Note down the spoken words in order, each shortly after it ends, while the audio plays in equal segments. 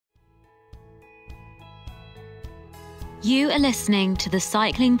You are listening to the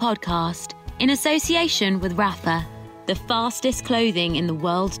Cycling Podcast in association with Rapha, the fastest clothing in the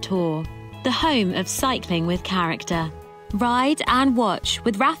world tour, the home of cycling with character. Ride and watch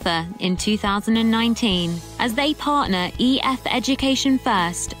with Rapha in 2019 as they partner EF Education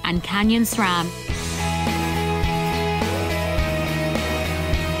First and Canyon SRAM.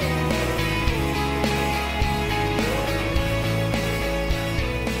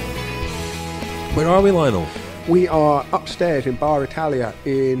 Where are we, Lionel? We are upstairs in Bar Italia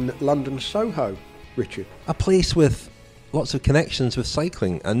in London Soho, Richard. A place with lots of connections with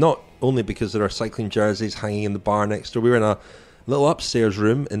cycling, and not only because there are cycling jerseys hanging in the bar next door. We were in a little upstairs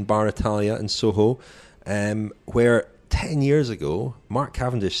room in Bar Italia in Soho, where 10 years ago Mark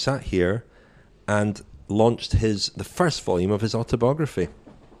Cavendish sat here and launched the first volume of his autobiography,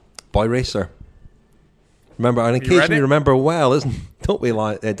 Boy Racer. Remember, and occasionally remember well, don't we,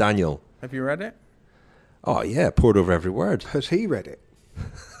 Daniel? Have you read it? Oh yeah, poured over every word. Has he read it?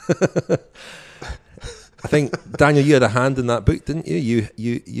 I think, Daniel, you had a hand in that book, didn't you?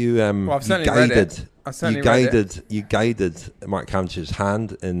 Well, I've certainly read it. You guided Mark Cavendish's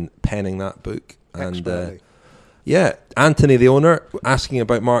hand in penning that book. And Anthony, the owner, asking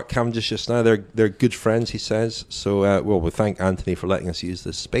about Mark Cavendish just now. They're good friends, he says. So, we thank Anthony for letting us use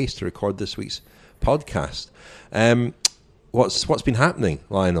this space to record this week's podcast. What's been happening,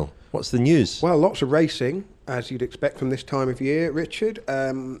 Lionel? What's the news? Well, lots of racing, as you'd expect from this time of year, Richard.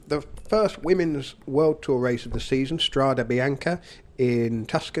 The first women's World Tour race of the season, Strade Bianche in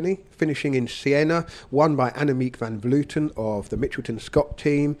Tuscany, finishing in Siena, won by Annemiek van Vleuten of the Mitchelton Scott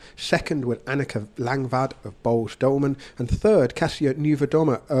team, second with Anneke Langvad of Boels Dolman, and third Kasia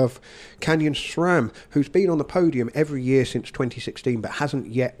Nieuwendomme of Canyon SRAM, who's been on the podium every year since 2016 but hasn't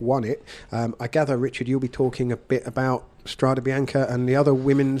yet won it. I gather, Richard, you'll be talking a bit about Strade Bianche and the other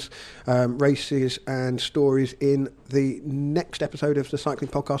women's races and stories in the next episode of the Cycling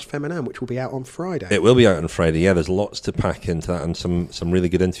Podcast Feminin, which will be out on Friday. It will be out on Friday, yeah. There's lots to pack into that and some really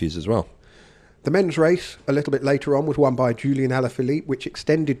good interviews as well. The men's race, a little bit later on, was won by Julian Alaphilippe, which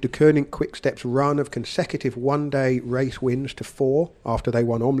extended Deceuninck-Quick Step's run of consecutive one-day race wins to 4 after they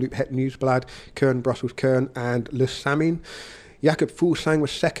won Omloop Het Nieuwsblad, Kuurne-Brussels-Kuurne and Le Samin. Jakob Fuglsang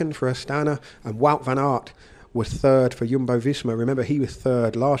was second for Astana, and Wout Van Aert was third for Jumbo-Visma. Remember, he was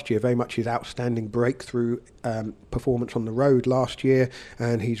third last year, very much his outstanding breakthrough performance on the road last year,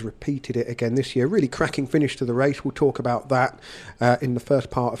 and he's repeated it again this year. Really cracking finish to the race. We'll talk about that in the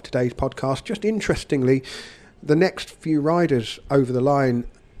first part of today's podcast. Just interestingly, the next few riders over the line,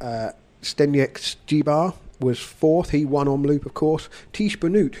 Stenjek was fourth. He won Omloop, of course. Tiesj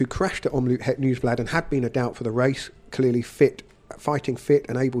Benoot, who crashed at Omloop Het Nieuwsblad and had been a doubt for the race, clearly fighting fit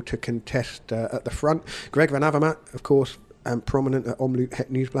and able to contest at the front. Greg Van Avermaet, of course, prominent at Omloop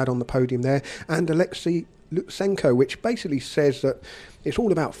Het Nieuwsblad on the podium there, and Alexei Lutsenko, which basically says that it's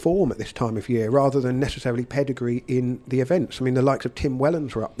all about form at this time of year rather than necessarily pedigree in the events. I mean, the likes of Tim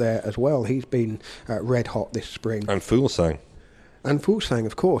Wellens were up there as well. He's been red hot this spring. And Fuglsang. And Fuglsang,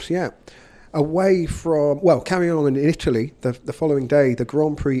 of course, yeah. Away from, carrying on in Italy, the following day, the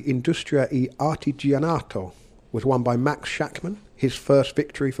Grand Prix Industria e Artigianato was won by Max Schachmann, his first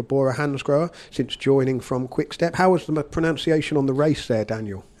victory for Bora Hansgrohe since joining from Quick Step. How was the pronunciation on the race there,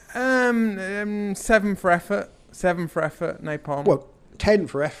 Daniel? 7 for effort, Napalm. Well, 10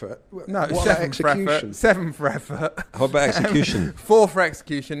 for effort. No, what 7 for effort. 7 for effort. How about execution? 4 for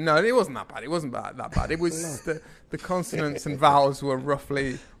execution. No, it wasn't that bad. It wasn't that bad. It was the consonants and vowels were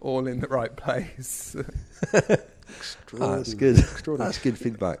roughly all in the right place. That's good. That's good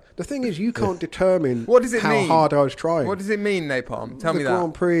feedback. The thing is, you can't determine what does it how mean? Hard I was trying. What does it mean, Napalm? Tell me that. The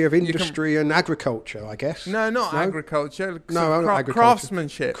Grand Prix of Industry and Agriculture, I guess. No, not agriculture. No, not agriculture.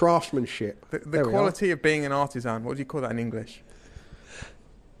 Craftsmanship. Craftsmanship. The quality of being an artisan. What do you call that in English?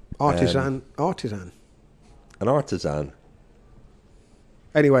 Artisan. An artisan.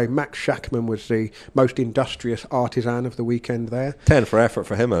 Anyway, Max Schachmann was the most industrious artisan of the weekend there. 10 for effort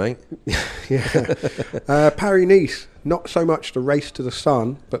for him, I think. Yeah. Paris-Nice, not so much the race to the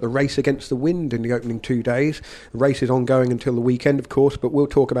sun, but the race against the wind in the opening 2 days. The race is ongoing until the weekend, of course, but we'll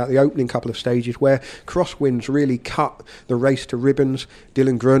talk about the opening couple of stages where crosswinds really cut the race to ribbons.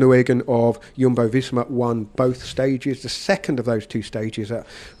 Dylan Groenewegen of Jumbo-Visma won both stages. The second of those 2 stages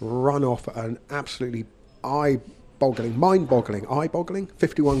run off at an absolutely eye-boggling,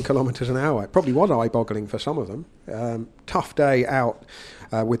 51 kilometres an hour. It probably was eye-boggling for some of them. Tough day out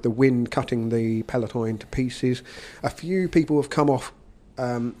with the wind cutting the peloton into pieces. A few people have come off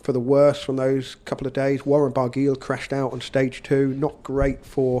for the worse from those couple of days. Warren Barguil crashed out on stage 2. Not great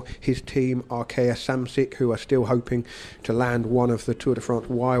for his team, Arkea Samsic, who are still hoping to land one of the Tour de France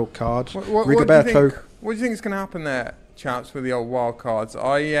wild cards. What do you think is going to happen there, chaps, with the old wild cards?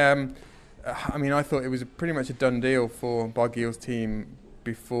 I mean, I thought it was pretty much a done deal for Barguil's team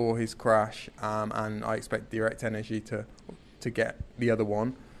before his crash, and I expect Direct Energy to get the other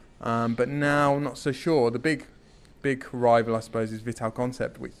one. But now, not so sure. The big rival, I suppose, is Vital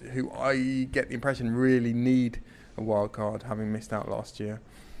Concept, who I get the impression really need a wild card, having missed out last year.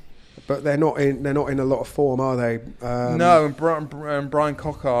 But they're not in a lot of form, are they? No, and Brian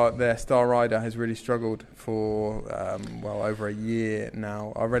Cockart, their star rider, has really struggled for over a year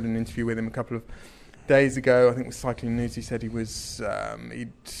now. I read an interview with him a couple of days ago. I think it was Cycling News. He said he was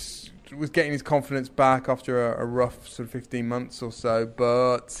getting his confidence back after a rough sort of 15 months or so,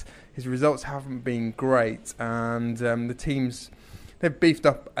 but his results haven't been great, and the teams, they've beefed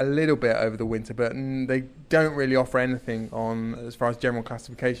up a little bit over the winter, but they don't really offer anything on as far as general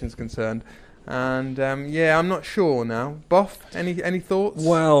classification is concerned. And I'm not sure now. Buff, any thoughts?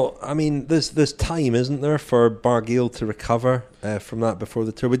 Well, I mean, there's time, isn't there, for Barguil to recover from that before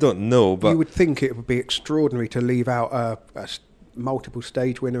the Tour? We don't know, but you would think it would be extraordinary to leave out a multiple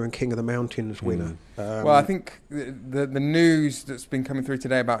stage winner and King of the Mountains winner. Well, I think the news that's been coming through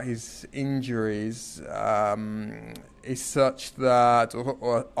today about his injuries is such that,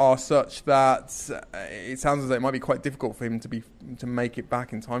 or are such that it sounds as though it might be quite difficult for him to make it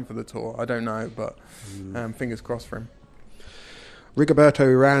back in time for the Tour. I don't know, but fingers crossed for him. Rigoberto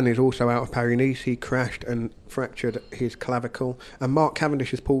Urán is also out of Paris-Nice. He crashed and fractured his clavicle, and Mark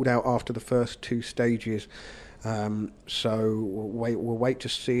Cavendish has pulled out after the first 2 stages. So we'll wait to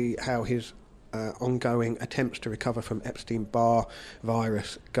see how his ongoing attempts to recover from Epstein-Barr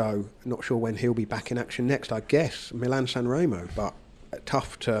virus go. Not sure when he'll be back in action next. I guess Milan-San Remo, but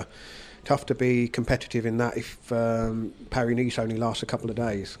tough to be competitive in that if Paris-Nice only lasts a couple of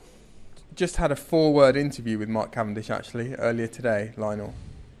days. Just had a 4-word interview with Mark Cavendish actually earlier today, Lionel.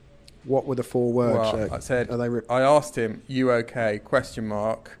 What were the 4 words? Well, I said, I asked him, "You okay?" ?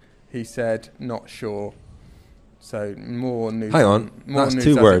 He said, "Not sure." So more news. Hang on, that's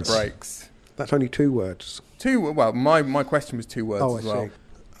 2 words. Breaks. That's only 2 words. Well, my question was 2 words as well. See.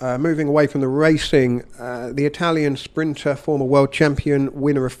 Moving away from the racing, the Italian sprinter, former world champion,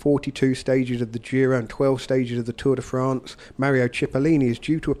 winner of 42 stages of the Giro and 12 stages of the Tour de France, Mario Cipollini, is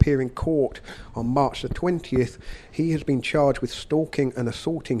due to appear in court on March the 20th. He has been charged with stalking and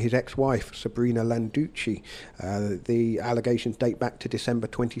assaulting his ex-wife, Sabrina Landucci. The allegations date back to December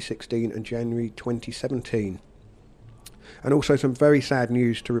 2016 and January 2017. And also some very sad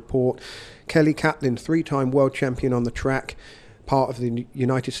news to report. Kelly Catlin, 3-time world champion on the track, part of the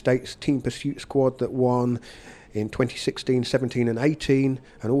United States Team Pursuit squad that won in 2016, 17 and 18,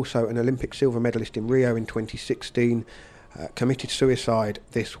 and also an Olympic silver medalist in Rio in 2016, committed suicide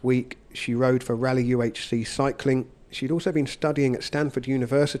this week. She rode for Rally UHC Cycling. She'd also been studying at Stanford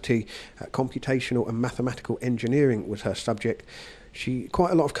University. Computational and mathematical engineering was her subject.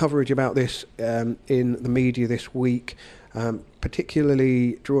 Quite a lot of coverage about this in the media this week,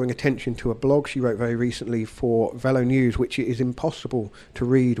 particularly drawing attention to a blog she wrote very recently for Velo News, which it is impossible to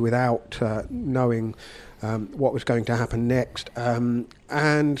read without knowing what was going to happen next.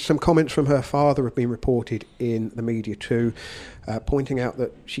 And some comments from her father have been reported in the media too, pointing out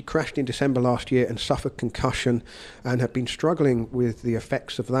that she crashed in December last year and suffered concussion and had been struggling with the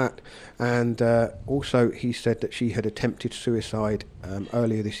effects of that. And also he said that she had attempted suicide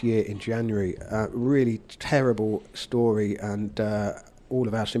earlier this year in January. Really terrible story, and all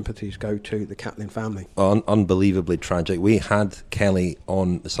of our sympathies go to the Catlin family. Unbelievably tragic. We had Kelly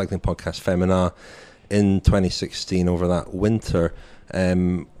on the cycling podcast Femina in 2016 over that winter.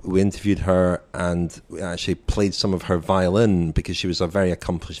 We interviewed her and we actually played some of her violin because she was a very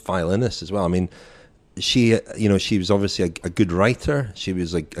accomplished violinist as well. I mean, she was obviously a good writer. She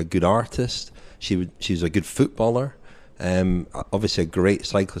was a good artist. She was a good footballer. Obviously a great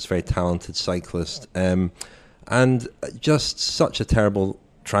cyclist, very talented cyclist. And just such a terrible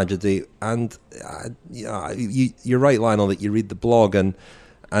tragedy. And you're right, Lionel, that you read the blog and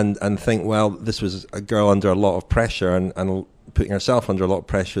think, well, this was a girl under a lot of pressure and putting herself under a lot of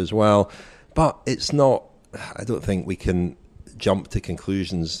pressure as well. But it's not, I don't think we can jump to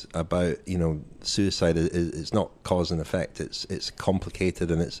conclusions about, suicide. It's not cause and effect. It's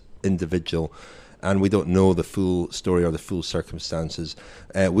complicated and it's individual. And we don't know the full story or the full circumstances.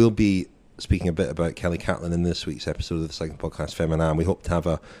 We'll be speaking a bit about Kelly Catlin in this week's episode of the Cycling Podcast Femina, and we hope to have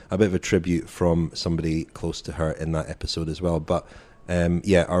a bit of a tribute from somebody close to her in that episode as well. But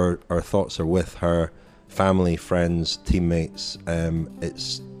our thoughts are with her family, friends, teammates.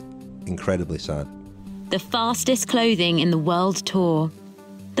 It's incredibly sad. The fastest clothing in the World Tour.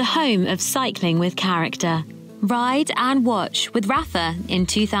 The home of cycling with character. Ride and watch with Rapha in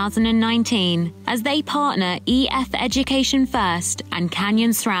 2019 as they partner EF Education First and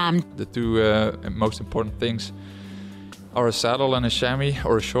Canyon SRAM. The two most important things are a saddle and a chamois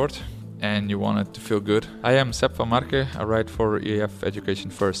or a short, and you want it to feel good. I am Sepp van Marke. I ride for EF Education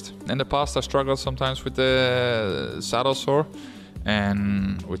First. In the past, I struggled sometimes with the saddle sore,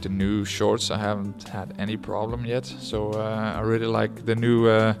 and with the new shorts, I haven't had any problem yet. So I really like the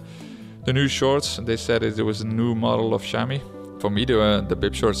new shorts. They said it was a new model of chamois. For me, the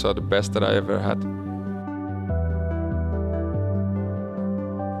bib shorts are the best that I ever had.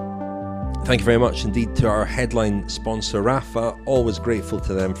 Thank you very much indeed to our headline sponsor, Rapha. Always grateful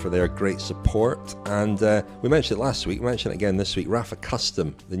to them for their great support. And we mentioned it last week, we mentioned it again this week, Rapha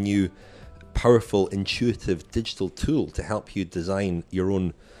Custom, the new powerful, intuitive digital tool to help you design your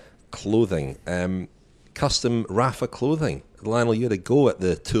own clothing. Custom Rapha clothing. Lionel, you had a go at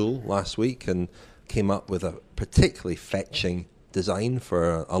the tool last week and came up with a particularly fetching design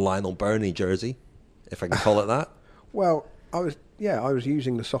for a Lionel Birnie jersey, if I can call it that. Well, I was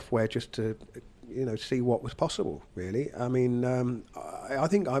using the software just to, see what was possible, really. I mean, I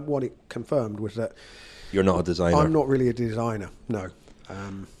think what it confirmed was that... You're not a designer. I'm not really a designer, no.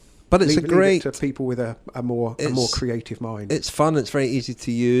 But it's leave it to people with a more creative mind. It's fun. It's very easy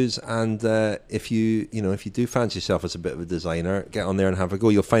to use, and if you do fancy yourself as a bit of a designer, get on there and have a go.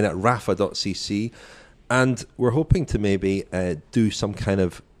 You'll find it at rapha.cc, and we're hoping to maybe do some kind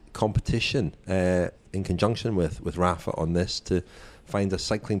of competition in conjunction with Rapha on this to find a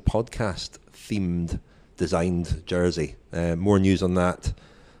cycling podcast themed designed jersey. More news on that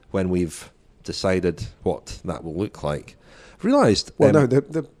when we've decided what that will look like. Realised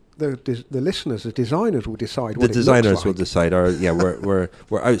the listeners, the designers will decide what the designers it looks like. will decide. We're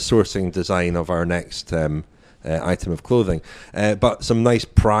outsourcing design of our next item of clothing, but some nice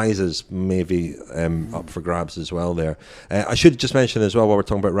prizes maybe up for grabs as well there. I should just mention as well, while we're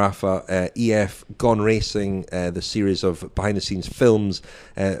talking about Rapha, EF Gone Racing, the series of behind the scenes films,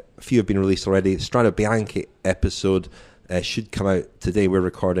 a few have been released already. Strade Bianche episode should come out today. We're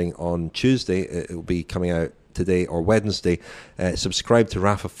recording on Tuesday. It will be coming out today or Wednesday. Subscribe to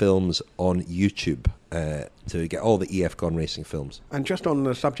Rapha Films on YouTube to get all the EF Gone Racing films. And just on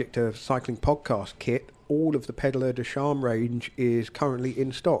the subject of cycling podcast kit, all of the Pédaleur de Charme range is currently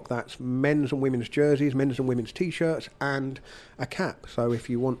in stock. That's men's and women's jerseys, men's and women's t-shirts, and a cap. So if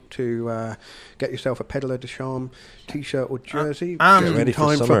you want to get yourself a Pédaleur de Charme t-shirt or jersey, get ready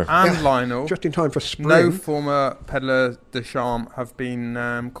for summer. Lionel, just in time for spring. No former Pédaleur de Charme have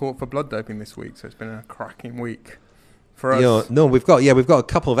been caught for blood doping this week, so it's been a cracking week for us. No, we've got a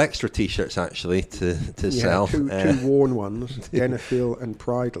couple of extra t-shirts actually to sell. Two worn ones, Denethil and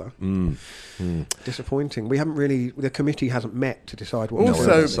Preidler. Disappointing. We haven't really. The committee hasn't met to decide what.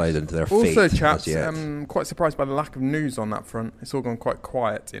 Decided their fate. Also, chaps, I'm quite surprised by the lack of news on that front. It's all gone quite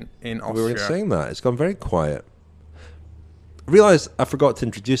quiet in Austria. We were saying that it's gone very quiet. I realised I forgot to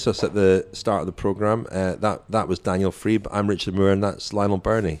introduce us at the start of the programme. That was Daniel Friebe. I'm Richard Moore, and that's Lionel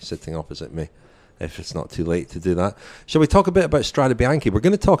Birnie sitting opposite me. If it's not too late to do that, shall we talk a bit about Strade Bianche? We're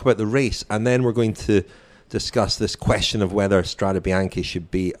going to talk about the race, and then we're going to discuss this question of whether Strade Bianche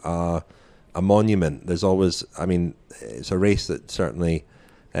should be a monument. There's always, it's a race that certainly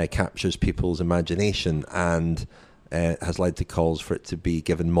captures people's imagination and has led to calls for it to be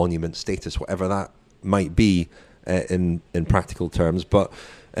given monument status, whatever that might be in practical terms. But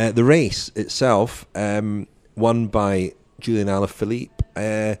the race itself, won by Julian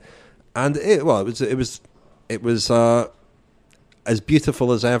Alaphilippe, and it was as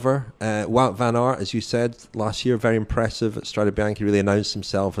beautiful as ever. Wout Van Aert, as you said last year, very impressive at Strade Bianche. Really announced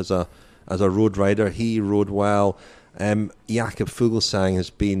himself as a road rider. He rode well. Jakob Fuglsang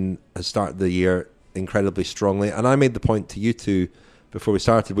has started the year incredibly strongly. And I made the point to you two before we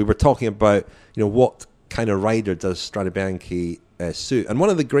started. We were talking about what kind of rider does Strade Bianche suit. And one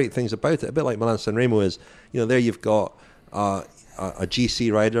of the great things about it, a bit like Milan-San Remo, is there you've got a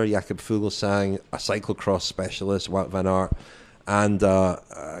GC rider, Jakob Fuglsang, a cyclocross specialist, Wout Van Aert, and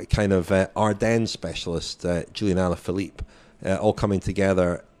a kind of Ardennes specialist, Julian Alaphilippe, all coming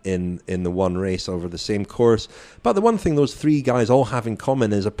together in the one race over the same course. But the one thing those three guys all have in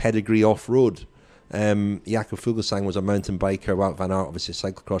common is a pedigree off-road. Jakob Fuglsang was a mountain biker, Wout Van Aert obviously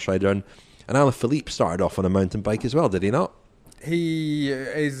a cyclocross rider, and Alaphilippe started off on a mountain bike as well, did he not? He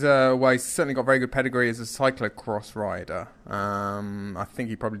is, he's certainly got very good pedigree as a cyclocross rider. I think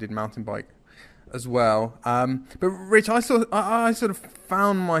he probably did mountain bike as well. But Rich, I sort of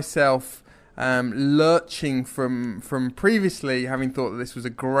found myself lurching from previously having thought that this was a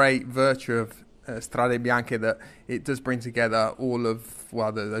great virtue of Strade Bianche, that it does bring together all of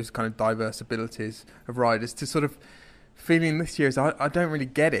those kind of diverse abilities of riders, to sort of feeling this year is I don't really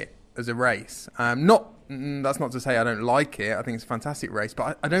get it as a race. That's not to say I don't like it. I think it's a fantastic race,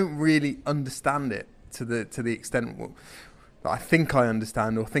 but I don't really understand it to the extent that I think I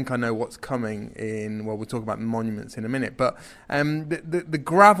understand or think I know what's coming in. Well, we'll talk about the monuments in a minute, but the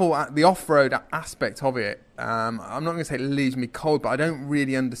gravel, the off-road aspect of it, I'm not going to say it leaves me cold, but I don't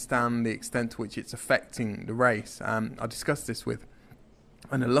really understand the extent to which it's affecting the race. I discussed this with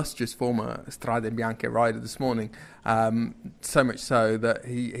an illustrious former Strade Bianche rider this morning, so much so that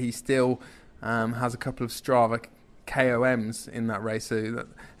he still has a couple of Strava KOMs in that race. So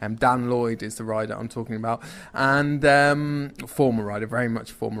Dan Lloyd is the rider I'm talking about, and former rider, very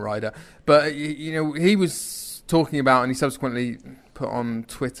much former rider. But he was talking about, and he subsequently put on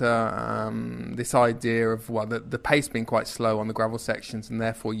Twitter this idea of the pace being quite slow on the gravel sections, and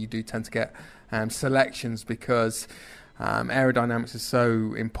therefore you do tend to get selections because aerodynamics is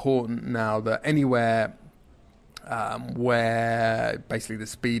so important now that anywhere where basically the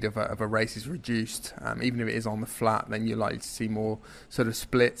speed of a race is reduced, even if it is on the flat, then you're likely to see more sort of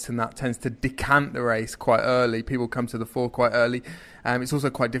splits, and that tends to decant the race quite early. People come to the fore quite early. It's also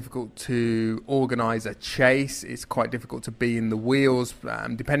quite difficult to organise a chase. It's quite difficult to be in the wheels.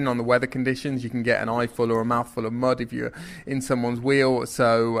 Depending on the weather conditions, you can get an eyeful or a mouthful of mud if you're in someone's wheel.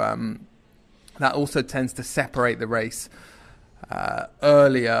 So that also tends to separate the race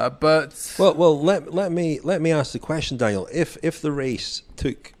earlier. But let me ask the question, Daniel. If the race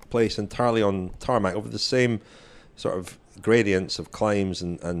took place entirely on tarmac over the same sort of gradients of climbs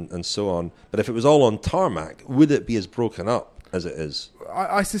and so on, but if it was all on tarmac, would it be as broken up as it is?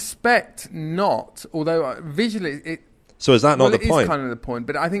 I suspect not, although visually it. So is that not the point? It is kind of the point,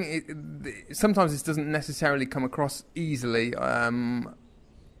 but I think sometimes this doesn't necessarily come across easily.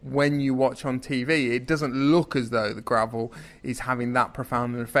 When you watch on TV, it doesn't look as though the gravel is having that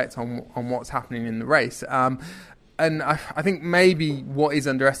profound an effect on what's happening in the race. And I think maybe what is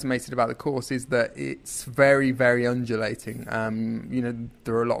underestimated about the course is that it's very, very undulating.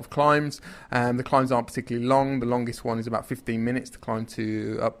 There are a lot of climbs. The climbs aren't particularly long. The longest one is about 15 minutes to climb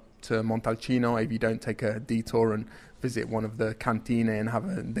up to Montalcino if you don't take a detour and visit one of the cantine and have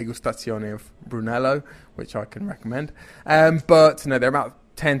a degustazione of Brunello, which I can recommend. But no, they're about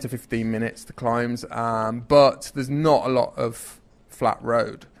 10 to 15 minutes to climbs, but there's not a lot of flat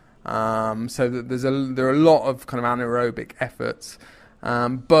road. So there are a lot of kind of anaerobic efforts.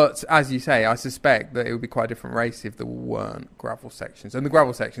 But as you say, I suspect that it would be quite a different race if there weren't gravel sections. And the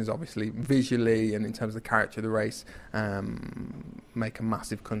gravel sections, obviously, visually and in terms of the character of the race, make a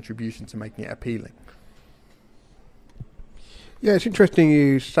massive contribution to making it appealing. Yeah, it's interesting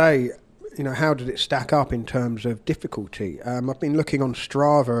you say, how did it stack up in terms of difficulty? I've been looking on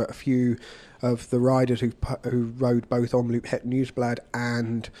Strava at a few of the riders who rode both Omloop Het Nieuwsblad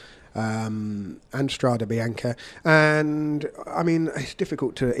and Strada Bianche, and I mean it's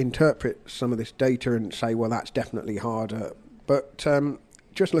difficult to interpret some of this data and say, well, that's definitely harder. But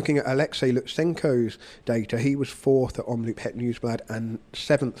just looking at Alexei Lutsenko's data, he was 4th at Omloop Het Nieuwsblad and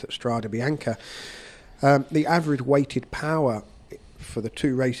 7th at Strada Bianche. The average weighted power for the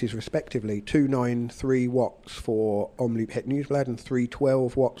two races respectively, 293 watts for Omloop Het Nieuwsblad and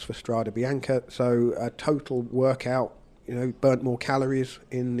 312 watts for Strada Bianche. So a total workout, burnt more calories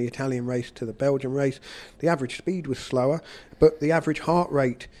in the Italian race to the Belgian race. The average speed was slower, but the average heart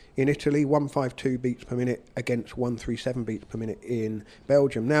rate in Italy, 152 beats per minute against 137 beats per minute in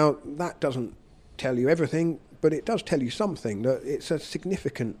Belgium. Now, that doesn't tell you everything, but it does tell you something, that it's a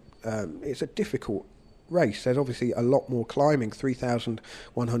significant, it's a difficult race. There's obviously a lot more climbing,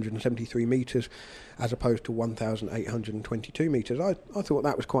 3,173 metres as opposed to 1,822 metres. I thought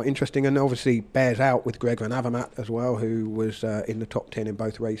that was quite interesting, and obviously bears out with Greg Van Avermaet as well, who was in the top 10 in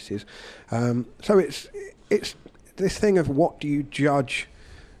both races. So it's this thing of, what do you judge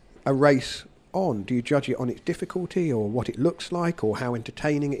a race on? Do you judge it on its difficulty, or what it looks like, or how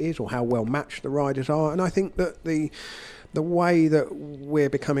entertaining it is, or how well matched the riders are? And I think that the way that we're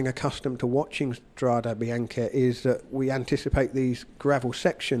becoming accustomed to watching Strada Bianche is that we anticipate these gravel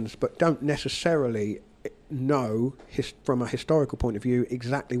sections but don't necessarily know, from a historical point of view,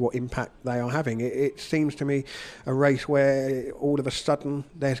 exactly what impact they are having. It seems to me a race where all of a sudden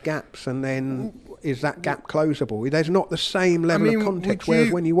there's gaps, and then is that gap closable? There's not the same level of context,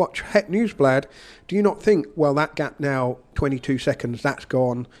 whereas when you watch Het Nieuwsblad, do you not think, well, that gap now, 22 seconds, that's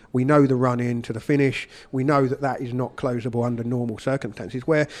gone, we know the run in to the finish, we know that is not closable under normal circumstances,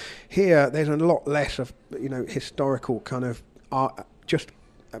 where here there's a lot less of historical kind of just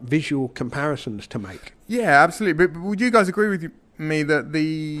visual comparisons to make. Yeah, absolutely. But would you guys agree with me that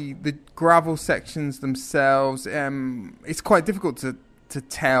the gravel sections themselves, it's quite difficult to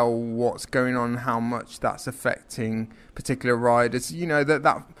tell what's going on, how much that's affecting particular riders? You know,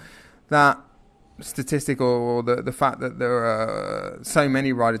 that statistic or the fact that there are so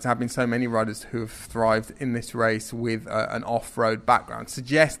many riders, have been so many riders who have thrived in this race with an off-road background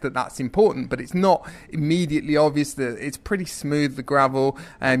suggests that that's important, but it's not immediately obvious. That it's pretty smooth, the gravel.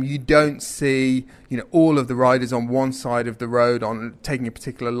 You don't see, you know, all of the riders on one side of the road on taking a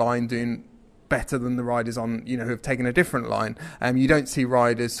particular line doing better than the riders on, you know, who have taken a different line. You don't see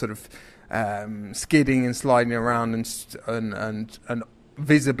riders sort of skidding and sliding around and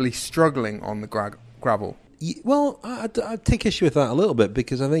visibly struggling on the gravel. Well, I'd take issue with that a little bit,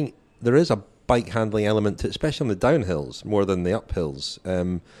 because I think there is a bike handling element to it, especially on the downhills more than the uphills.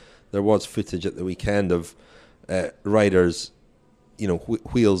 There was footage at the weekend of riders, you know,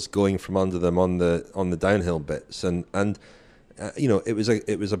 wheels going from under them on the downhill bits, and you know, it was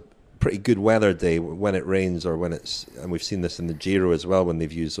a pretty good weather day when it rains, or when it's, and we've seen this in the Giro as well when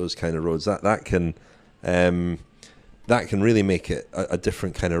they've used those kind of roads. That can really make it a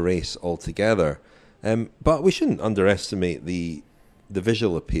different kind of race altogether. But we shouldn't underestimate the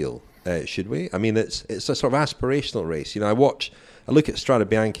visual appeal, should we? I mean, it's a sort of aspirational race. You know, I look at Strade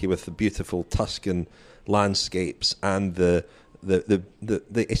Bianche with the beautiful Tuscan landscapes and the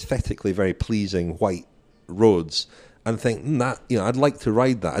aesthetically very pleasing white roads, and think that, you know, I'd like to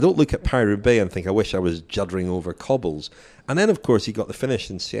ride that. I don't look at Paris-Roubaix and think I wish I was juddering over cobbles. And then, of course, you got the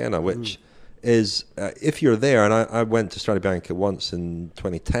finish in Siena, which is, if you're there, and I went to Strade Bianche once in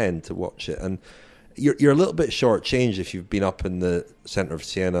 2010 to watch it, and you're a little bit shortchanged if you've been up in the centre of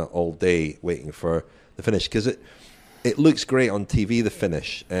Siena all day waiting for the finish, because it looks great on TV, the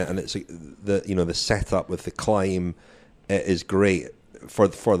finish, and it's the setup with the climb is great for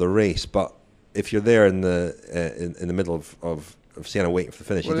the race. But if you're there in the middle of Siena waiting for the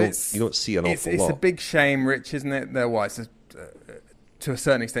finish, you don't see an awful lot. It's a big shame, Rich, isn't it? To a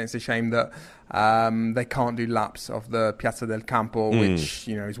certain extent, it's a shame that they can't do laps of the Piazza del Campo, which,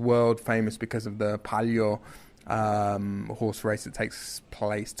 you know, is world famous because of the Palio horse race that takes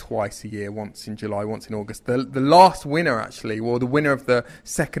place twice a year, once in July, once in August. The last winner, actually, or the winner of the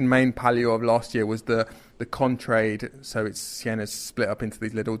second main Palio of last year, was the Contrade. So it's Siena's split up into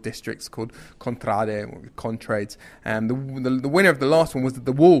these little districts called Contrade, or Contrades. And the winner of the last one was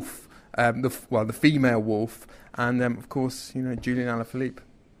the Wolf, the female wolf. And of course, you know, Julian Alaphilippe,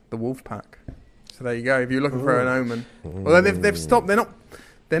 the Wolf Pack. So there you go. If you're looking for an omen, although they've stopped,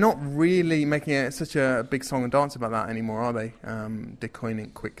 they're not really making such a big song and dance about that anymore, are they?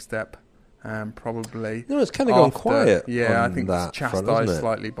 Deceuninck-Quick Step, probably. No, it's kind of gone quiet. Yeah, I think it's chastised front,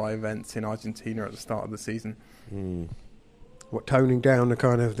 slightly by events in Argentina at the start of the season. What, toning down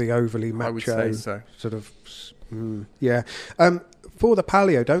the overly macho, I would say so. Sort of, yeah. For the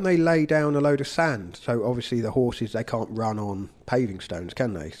Palio, don't they lay down a load of sand? So obviously the horses, they can't run on paving stones,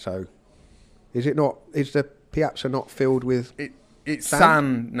 can they? So is the Piazza not filled with It's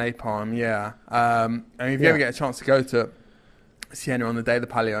sand napalm, yeah. And if you ever get a chance to go to Siena on the day of the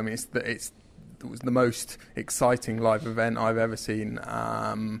Palio, I mean, it was the most exciting live event I've ever seen,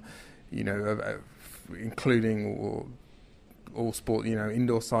 you know, including all sport, you know,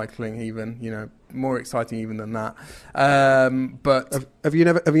 indoor cycling even, you know, more exciting even than that. But have you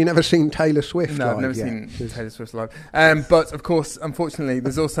never seen Taylor Swift? No, live I've never yet? seen Taylor Swift live. But of course, unfortunately,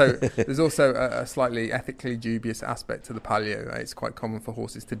 there's also a slightly ethically dubious aspect to the Palio. It's quite common for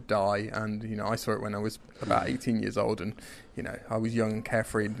horses to die, and you know, I saw it when I was about 18 years old, and you know, I was young and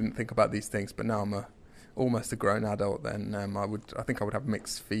carefree and didn't think about these things. But now I'm almost a grown adult. Then I think I would have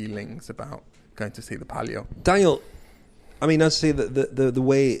mixed feelings about going to see the Palio. Daniel, I mean, I'd say that the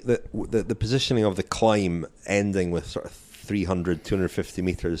way that the positioning of the climb ending with sort of 300, 250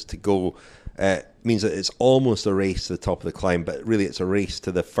 metres to go means that it's almost a race to the top of the climb, but really it's a race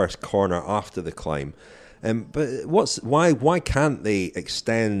to the first corner after the climb. But why can't they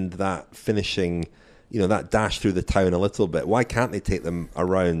extend that finishing, you know, that dash through the town a little bit? Why can't they take them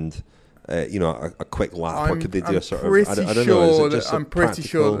around? You know, a quick lap. What could they do? I don't know. Is it just I'm pretty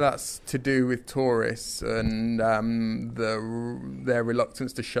sure that's to do with tourists and their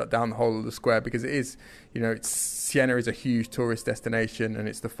reluctance to shut down the whole of the square, because it is, you know, Siena is a huge tourist destination and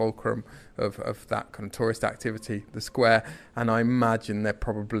it's the fulcrum of that kind of tourist activity, the square. And I imagine they're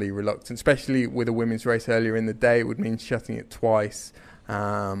probably reluctant, especially with a women's race earlier in the day. It would mean shutting it twice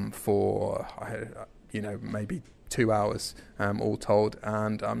for, you know, maybe 2 hours all told,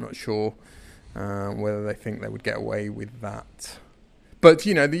 and I'm not sure whether they think they would get away with that. But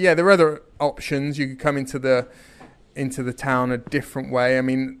you know, there are other options. You could come into the into the town a different way. I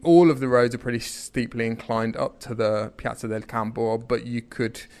mean, all of the roads are pretty steeply inclined up to the Piazza del Campo, but you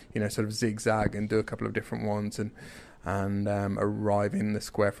could, sort of zigzag and do a couple of different ones and arrive in the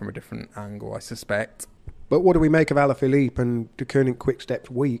square from a different angle, I suspect. But what do we make of Alaphilippe and Deceuninck-Quick Step's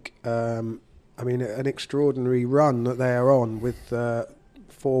week? I mean, an extraordinary run that they are on with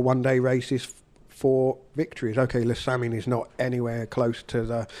 4 one-day races, 4 victories. Okay, Le Samin is not anywhere close to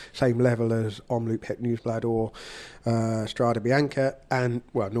the same level as Omloop Het Nieuwsblad or Strade Bianche, and,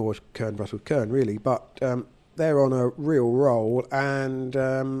 well, nor is Kuurne-Brussels-Kuurne, really, but they're on a real roll, and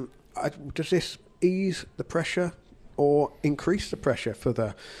does this ease the pressure or increase the pressure for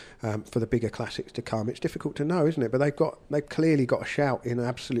the bigger classics to come? It's difficult to know, isn't it? But they've clearly got a shout in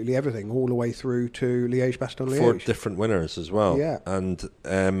absolutely everything, all the way through to Liège-Bastogne-Liège. 4 different winners as well. Yeah. And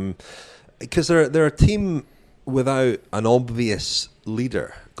because they're a team without an obvious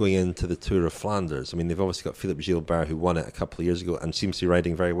leader going into the Tour of Flanders. I mean, they've obviously got Philippe Gilbert, who won it a couple of years ago and seems to be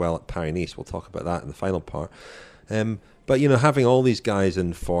riding very well at Paris-Nice. We'll talk about that in the final part. But, having all these guys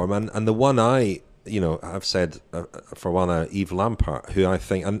in form, and the one I've said for one, Yves Lampaert, who I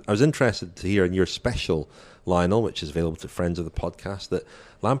think, and I was interested to hear in your special, Lionel, which is available to friends of the podcast, that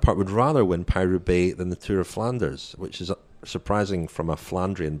Lampaert would rather win Paris-Roubaix than the Tour of Flanders, which is surprising from a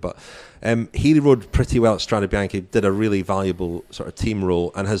Flandrian. But he rode pretty well at Strade Bianche, did a really valuable sort of team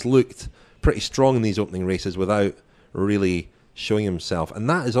role, and has looked pretty strong in these opening races without really showing himself. And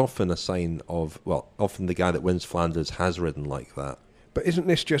that is often a sign of, often the guy that wins Flanders has ridden like that. But isn't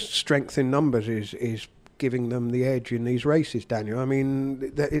this just strength in numbers is giving them the edge in these races, Daniel? I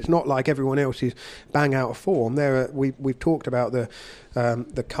mean, it's not like everyone else is bang out of form. We've talked about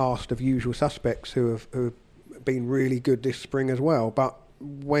the cast of usual suspects who have been really good this spring as well. But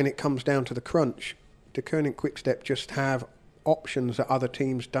when it comes down to the crunch, Deceuninck-Quick Step just have options that other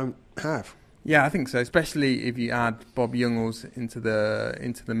teams don't have. Yeah, I think so. Especially if you add Bob Jungels into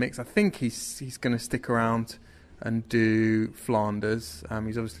the mix. I think he's going to stick around and do Flanders.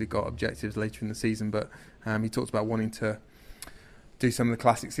 He's obviously got objectives later in the season, but he talked about wanting to do some of the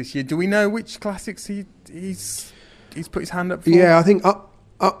classics this year. Do we know which classics he's put his hand up for? Yeah, I think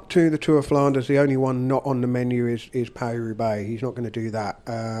up to the Tour of Flanders, the only one not on the menu is Paris-Roubaix. He's not going to do that.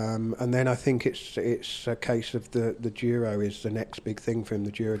 And then I think it's a case of the Giro is the next big thing for him,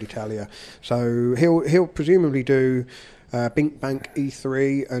 the Giro d'Italia. So he'll presumably do Bink Bank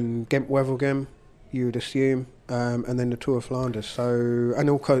E3 and Gent-Wevelgem, you would assume, and then the Tour of Flanders. So, and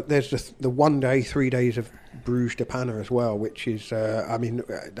also there's the 1 day, 3 days of Bruges de Panne as well, which is,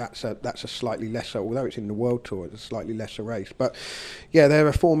 that's a slightly lesser, although it's in the World Tour, it's a slightly lesser race. But yeah, they're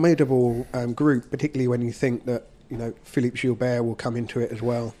a formidable group, particularly when you think that Philippe Gilbert will come into it as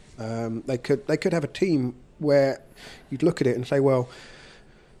well. They could have a team where you'd look at it and say, well,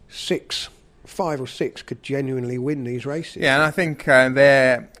 5 or 6 could genuinely win these races. Yeah, and I think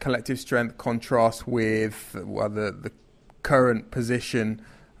their collective strength contrasts with the current position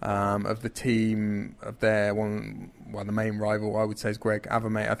of the team of their the main rival, I would say, is Greg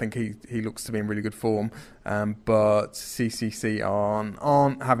Avermaet. I think he looks to be in really good form, but CCC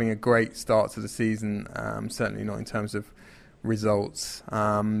aren't having a great start to the season, certainly not in terms of results.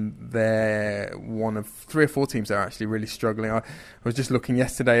 They're one of 3 or 4 teams that are actually really struggling. I was just looking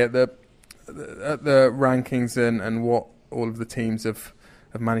yesterday at the rankings and what all of the teams have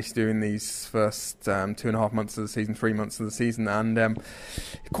managed to do in these first 2.5 months of the season, 3 months of the season, and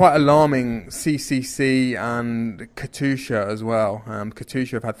quite alarming. CCC and Katusha as well.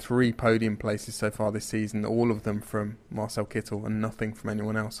 Katusha have had 3 podium places so far this season, all of them from Marcel Kittel and nothing from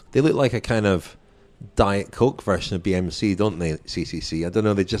anyone else. They look like a kind of Diet Coke version of BMC, don't they, CCC? I don't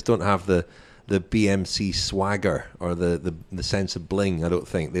know, they just don't have the BMC swagger or the sense of bling. I don't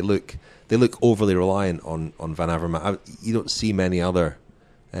think they look overly reliant on Van Avermaet. You don't see many other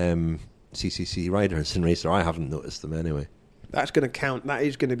CCC riders in race, or I haven't noticed them anyway. That's going to count. That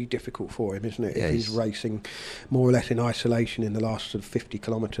is going to be difficult for him, isn't it? Yeah, if he's racing more or less in isolation in the last sort of 50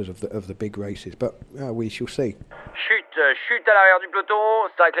 kilometres of the big races. But we shall see. Chute à l'arrière du peloton,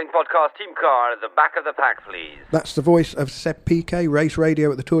 cycling podcast team car at the back of the pack, please. That's the voice of Seb Piquet, race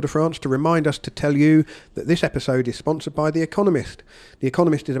radio at the Tour de France, to remind us to tell you that this episode is sponsored by The Economist. The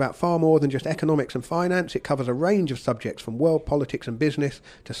Economist is about far more than just economics and finance. It covers a range of subjects from world politics and business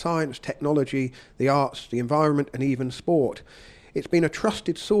to science, technology, the arts, the environment and even sport. It's been a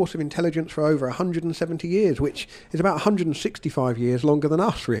trusted source of intelligence for over 170 years, which is about 165 years longer than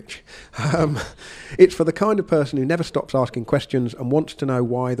us, Rich. It's for the kind of person who never stops asking questions and wants to know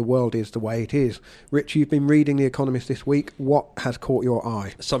why the world is the way it is. Rich, you've been reading The Economist this week. What has caught your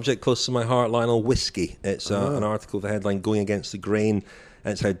eye? Subject close to my heart, Lionel, whiskey. It's an article with the headline, Going Against the Grain.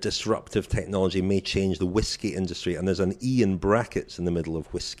 and it's how disruptive technology may change the whiskey industry. And there's an E in brackets in the middle of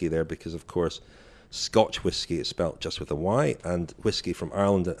whiskey there because, of course, Scotch whiskey is spelt just with a Y, and whiskey from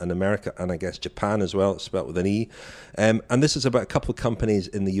Ireland and America, and I guess Japan as well, it's spelt with an E. And this is about a couple of companies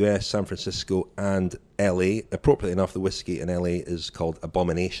in the US, San Francisco and LA. Appropriately enough, the whiskey in LA is called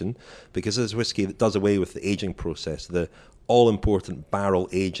Abomination because it's whiskey that does away with the aging process, the all-important barrel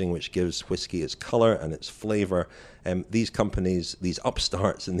aging, which gives whiskey its colour and its flavour. These companies, these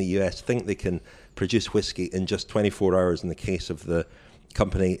upstarts in the US, think they can produce whiskey in just 24 hours in the case of the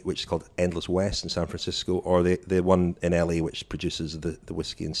company which is called Endless West in San Francisco, or the one in LA which produces the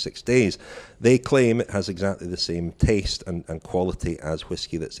whiskey in 6 days. They claim it has exactly the same taste and quality as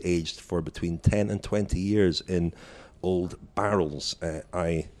whiskey that's aged for between 10 and 20 years in old barrels.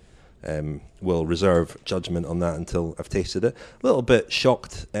 I will reserve judgment on that until I've tasted it. A little bit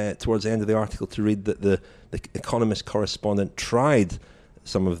shocked towards the end of the article to read that the Economist correspondent tried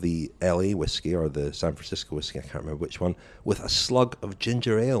some of the LA whiskey or the San Francisco whiskey, I can't remember which one, with a slug of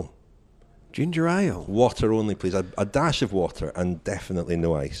ginger ale. Ginger ale? Water only, please. A dash of water and definitely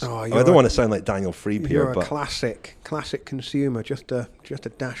no ice. Oh, I don't want to sound like Daniel Friebe here. You're a classic consumer, just a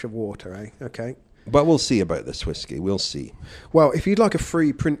dash of water, eh? Okay. But we'll see about this whiskey. We'll see. Well, if you'd like a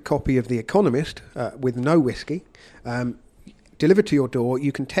free print copy of The Economist with no whiskey, delivered to your door,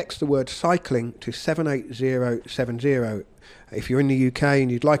 you can text the word cycling to 78070. If you're in the UK and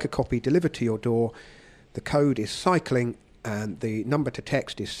you'd like a copy delivered to your door, the code is cycling and the number to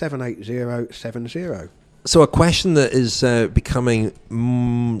text is 78070. So a question that is becoming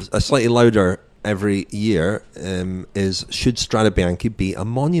slightly louder every year is, should Strade Bianche be a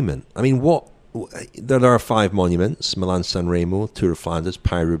monument? I mean, there are 5 monuments: Milan-San Remo, Tour of Flanders,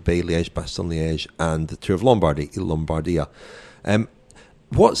 Paris-Roubaix, Liège-Bastogne-Liège, and the Tour of Lombardy, Il Lombardia.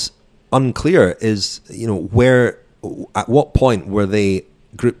 What's unclear is, at what point were they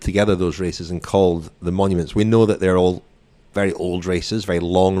grouped together, those races, and called the monuments? We know that they're all very old races, very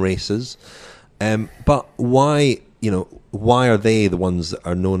long races, but why are they the ones that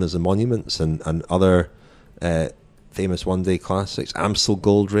are known as the monuments, and other famous one-day classics, Amstel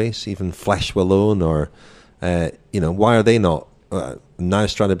Gold Race, even Flèche Wallonne, or why are they not now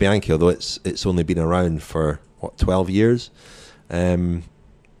Strade Bianche, although it's only been around for 12 years?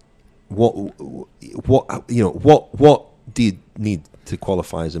 What do you need to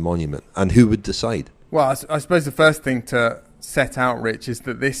qualify as a monument, and who would decide? Well, I suppose the first thing to set out, Rich, is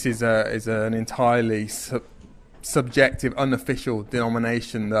that this is an entirely subjective, unofficial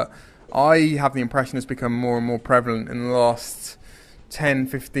denomination that I have the impression has become more and more prevalent in the last 10,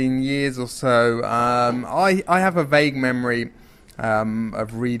 15 years or so. I have a vague memory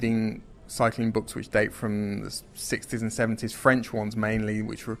of reading cycling books which date from the 60s and 70s, French ones mainly,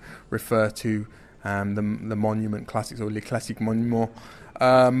 which refer to the monument classics, or Les Classiques Monuments.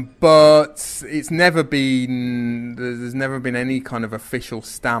 But there's never been any kind of official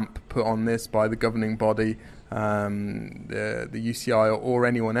stamp put on this by the governing body, the UCI or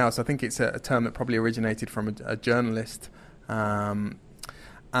anyone else. I think it's a term that probably originated from a journalist,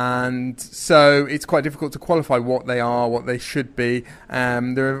 and so it's quite difficult to qualify what they are, what they should be.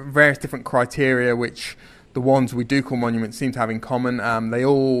 There are various different criteria which the ones we do call monuments seem to have in common. They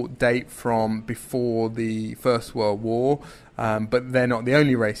all date from before the First World War, but they're not the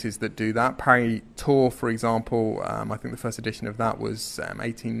only races that do that. Paris Tour, for example, I think the first edition of that was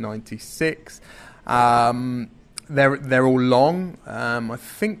 1896. They're all long. I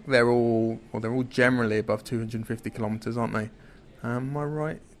think they're all generally above 250 kilometres, aren't they? Am I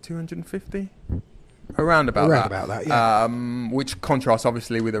right? 250? Around about that, yeah. Which contrasts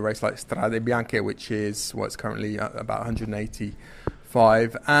obviously with a race like Strade Bianche, which is what's currently about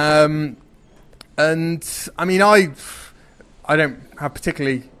 185. And I mean, I don't have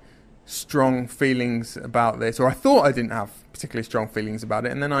particularly strong feelings about this, or I thought I didn't have particularly strong feelings about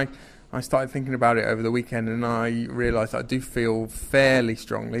it, and then I started thinking about it over the weekend, and I realised I do feel fairly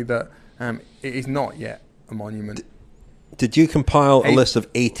strongly that it is not yet a monument. Did you compile a list of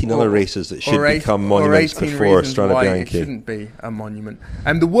 18 other races that should become monuments before Strade Bianche? It shouldn't be a monument.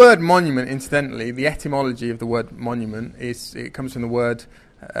 And the word monument, incidentally, the etymology of the word monument it comes from the word,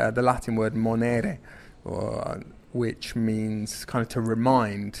 the Latin word monere, which means kind of to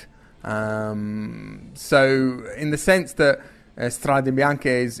remind. So in the sense that Strade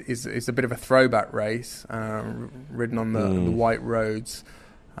Bianche is a bit of a throwback race, ridden on the white roads.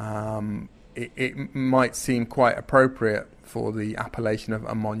 It might seem quite appropriate for the appellation of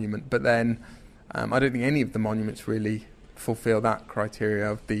a monument, but then I don't think any of the monuments really fulfil that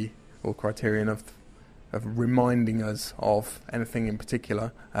criterion of reminding us of anything in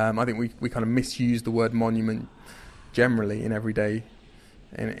particular. I think we kind of misuse the word monument generally in everyday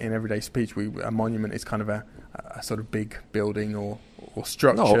in everyday speech, a monument is kind of a sort of big building or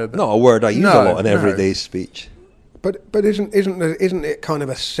structure. Not a word I use a lot in everyday speech. But isn't it kind of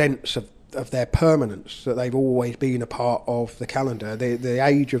a sense of their permanence, that they've always been a part of the calendar? The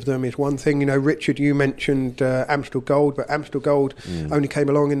age of them is one thing. Richard, you mentioned Amstel Gold, but Amstel Gold only came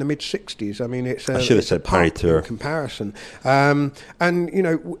along in the mid-'60s. I mean, I should have said Paris Tour. Comparison. And,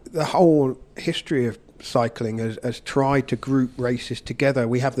 the whole history of cycling has tried to group races together.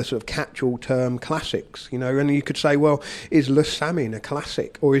 We have the sort of catch-all term classics, and you could say, well, is Le Samin a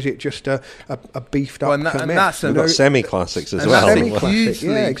classic, or is it just a beefed up Kermesse? We've got semi-classics as well.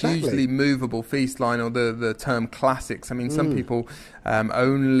 Hugely movable feast line, or the term classics. I mean, some people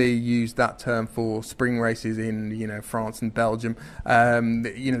only use that term for spring races in France and Belgium.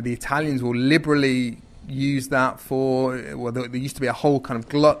 The Italians will liberally use that for, well, there used to be a whole kind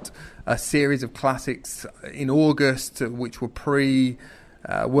of a series of classics in August, which were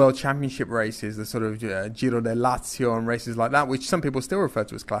World Championship races, the sort of Giro del Lazio and races like that, which some people still refer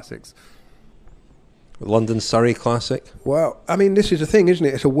to as classics. London Surrey Classic? Well, I mean, this is the thing, isn't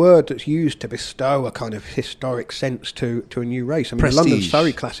it? It's a word that's used to bestow a kind of historic sense to a new race. I mean, the London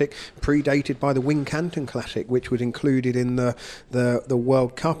Surrey Classic predated by the Wincanton Classic, which was included in the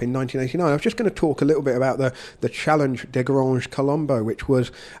World Cup in 1989. I was just going to talk a little bit about the Challenge de Grange-Colombo, which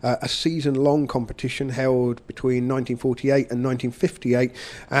was a season-long competition held between 1948 and 1958,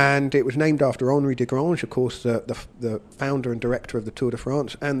 and it was named after Henri de Grange, of course, the founder and director of the Tour de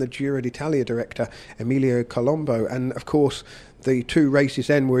France, and the Giro d'Italia director, Emilio Colombo. And of course the two races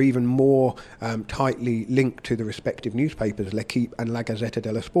then were even more tightly linked to the respective newspapers, L'Equipe and La Gazzetta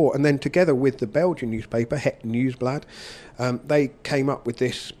dello Sport. And then together with the Belgian newspaper, Het Nieuwsblad, they came up with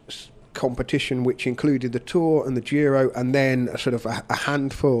this competition which included the Tour and the Giro, and then a sort of a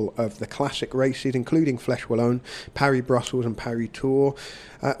handful of the classic races, including Flèche Wallonne, Paris-Brussels and Paris-Tours.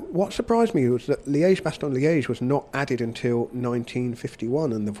 What surprised me was that Liège-Bastogne-Liège was not added until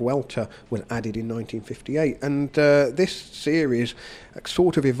 1951, and the Vuelta was added in 1958. And this series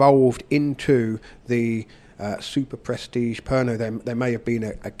sort of evolved into the Super Prestige Pernod. There may have been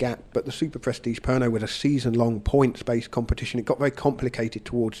a gap, but the Super Prestige Pernod was a season-long points-based competition. It got very complicated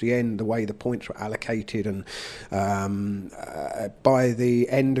towards the end, the way the points were allocated, and by the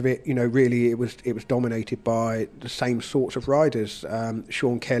end of it, really it was dominated by the same sorts of riders: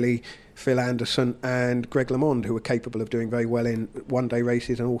 Sean Kelly, Phil Anderson and Greg LeMond, who were capable of doing very well in one-day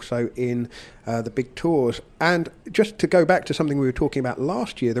races and also in the big tours. And just to go back to something we were talking about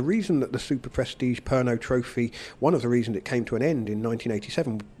last year, the reason that the Super Prestige Pernod Trophy, one of the reasons it came to an end in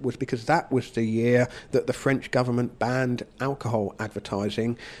 1987 was because that was the year that the French government banned alcohol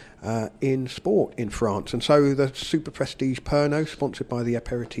advertising in sport in France. And so the Super Prestige Pernod, sponsored by the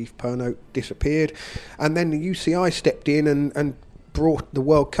Apéritif Pernod, disappeared. And then the UCI stepped in and brought the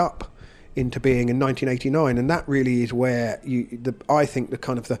World Cup into being in 1989, and that really is where I think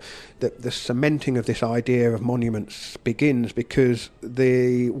the cementing of this idea of monuments begins, because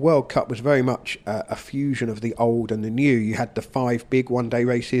the World Cup was very much a fusion of the old and the new. You had the 5 big one-day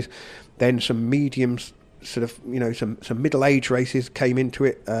races, then some mediums, sort of, some middle-age races came into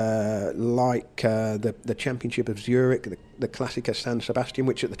it, like the Championship of Zurich, the Classica San Sebastian,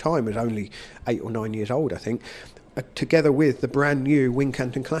 which at the time was only 8 or 9 years old, I think, together with the brand new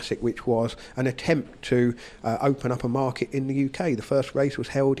Wincanton Classic, which was an attempt to open up a market in the UK. The first race was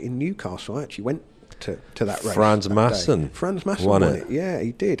held in Newcastle. I actually went to that race. Franz Masson won it. Yeah,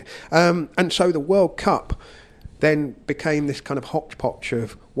 he did. And so the World Cup then became this kind of hodgepodge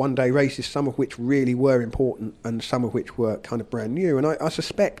of one-day races, some of which really were important and some of which were kind of brand new. And I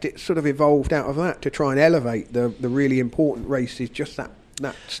suspect it sort of evolved out of that to try and elevate the really important races, just that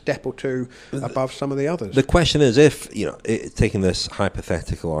step or two above some of the others. The question is, if taking this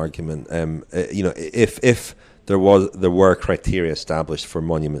hypothetical argument, if there were criteria established for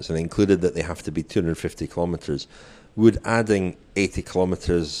monuments and included that they have to be 250 kilometres, would adding 80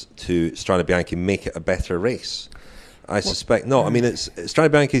 kilometres to Strade Bianche make it a better race? I suspect not. I mean, Strade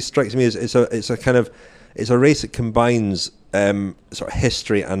Bianche strikes me as it's a race that combines sort of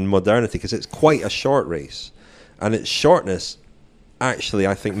history and modernity, because it's quite a short race, and its shortness actually,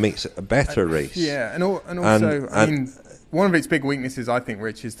 I think, makes it a better race. Yeah, and also, I mean, one of its big weaknesses, I think,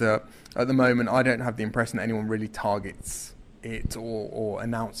 Rich, is that at the moment I don't have the impression that anyone really targets it or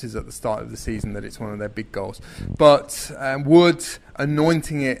announces at the start of the season that it's one of their big goals. But would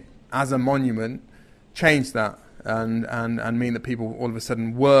anointing it as a monument change that and mean that people all of a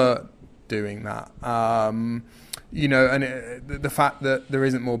sudden were doing that? And the fact that there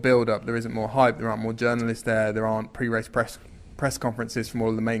isn't more build-up, there isn't more hype, there aren't more journalists there aren't pre-race press conferences from all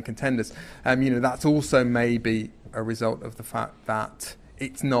of the main contenders. That's also maybe a result of the fact that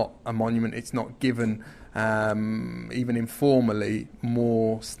it's not a monument. It's not given, even informally,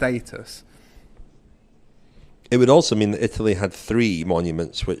 more status. It would also mean that Italy had 3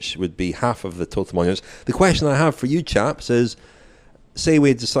 monuments, which would be half of the total monuments. The question I have for you chaps is, say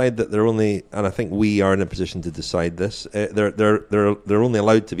we decide that they're only, and I think we are in a position to decide this, they're only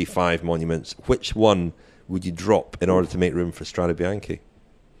allowed to be 5 monuments. Which one would you drop in order to make room for Strade Bianche?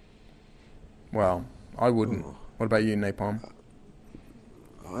 Well, I wouldn't. What about you, Napalm?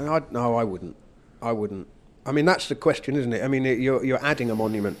 No, I wouldn't. I mean, that's the question, isn't it? I mean, you're adding a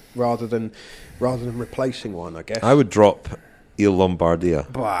monument rather than replacing one, I guess. I would drop Il Lombardia.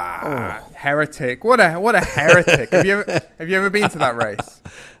 Heretic! What a heretic! Have you ever been to that race?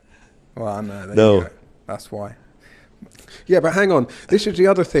 Well, no. That's why. Yeah, but hang on. This is the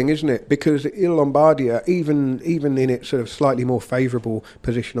other thing, isn't it? Because Il Lombardia, even in its sort of slightly more favourable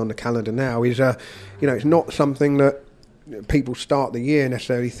position on the calendar now, is it's not something that people start the year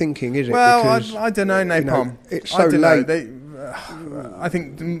necessarily thinking, is it? Well, because, I don't know, Napalm. It's so late. I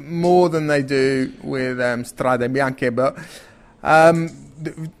think more than they do with Strade Bianche, but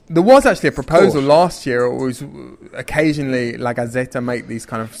there was actually a proposal last year. It was occasionally La Gazzetta make these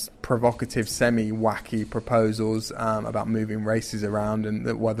kind of provocative, semi-wacky proposals about moving races around, and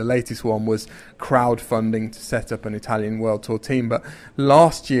the latest one was crowdfunding to set up an Italian World Tour team. But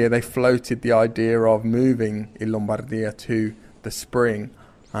last year they floated the idea of moving Il Lombardia to the spring,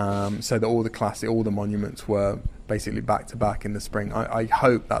 so that all the monuments were basically back to back in the spring. I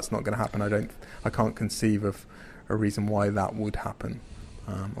hope that's not going to happen. I can't conceive of a reason why that would happen,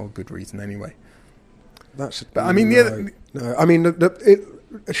 or a good reason anyway.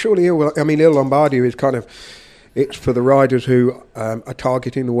 Surely Il Lombardia is kind of, it's for the riders who are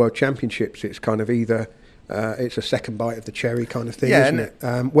targeting the World Championships. It's kind of either it's a second bite of the cherry kind of thing, isn't it?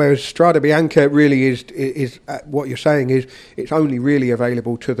 Whereas Strada Bianche really is what you're saying is it's only really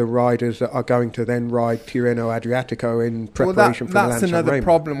available to the riders that are going to then ride Tirreno Adriatico in preparation for the Milan-San Remo. That's another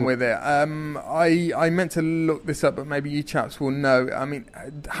problem with it. I meant to look this up, but maybe you chaps will know. I mean,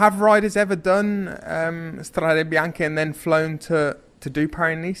 have riders ever done Strade Bianche and then flown to do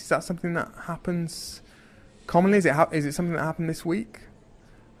Paris-Nice? Is that something that happens commonly? Is it something that happened this week?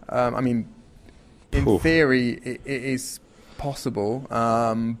 In theory, it is possible,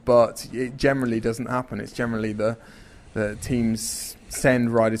 but it generally doesn't happen. It's generally the teams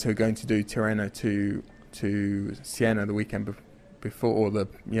send riders who are going to do Tirreno to Siena the weekend before, or the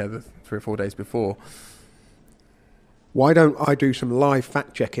 3 or 4 days before. Why don't I do some live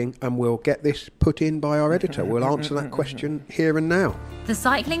fact-checking and we'll get this put in by our editor? We'll answer that question here and now. The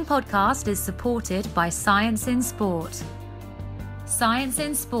Cycling Podcast is supported by Science in Sport. Science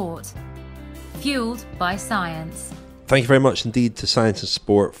in Sport. Fueled by science. Thank you very much indeed to Science and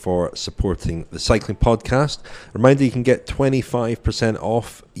Sport for supporting the Cycling Podcast. Reminder, you can get 25%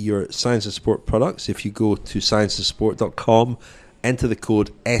 off your Science and Sport products if you go to scienceandsport.com, enter the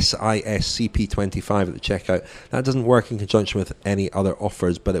code SISCP25 at the checkout. That doesn't work in conjunction with any other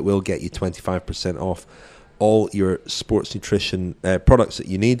offers, but it will get you 25% off all your sports nutrition products that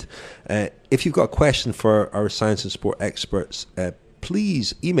you need. If you've got a question for our Science and Sport experts,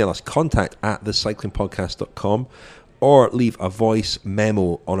 please email us, contact@thecyclingpodcast.com, or leave a voice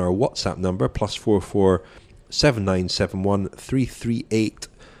memo on our WhatsApp number, +44 7971 338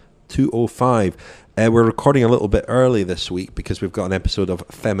 205. We're recording a little bit early this week because we've got an episode of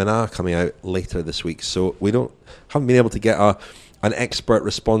Femina coming out later this week, so we haven't been able to get an expert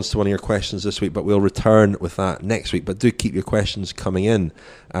response to one of your questions this week, but we'll return with that next week. But do keep your questions coming in,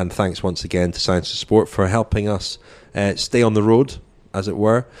 and thanks once again to Science and Sport for helping us stay on the road, as it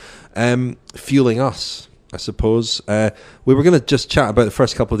were, fueling us, I suppose. We were going to just chat about the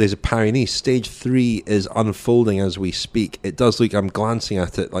first couple of days of Paris-Nice. Stage 3 is unfolding as we speak. It does look, I'm glancing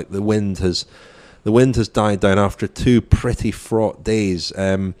at it, like the wind has died down after 2 pretty fraught days.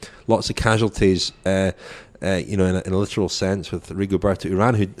 Lots of casualties, in a literal sense, with Rigoberto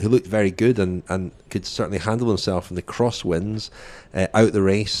Urán, who looked very good and could certainly handle himself in the crosswinds out the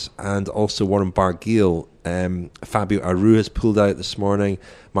race, and also Warren Barguil. Fabio Aru has pulled out this morning.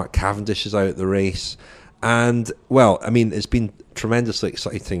 Mark Cavendish is out the race. And, well, I mean, it's been tremendously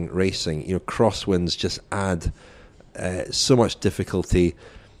exciting racing. Crosswinds just add so much difficulty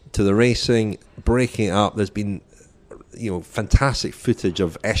to the racing, breaking it up. There's been fantastic footage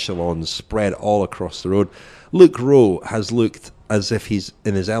of echelons spread all across the road. Luke Rowe has looked as if he's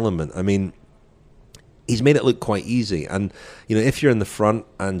in his element. I mean, he's made it look quite easy. And, if you're in the front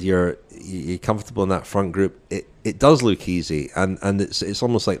and you're comfortable in that front group, it does look easy. And it's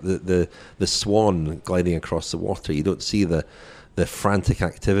almost like the swan gliding across the water. You don't see the the frantic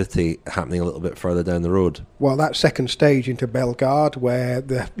activity happening a little bit further down the road. Well, that second stage into Bellegarde, where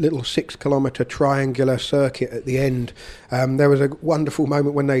the little 6-kilometre triangular circuit at the end, there was a wonderful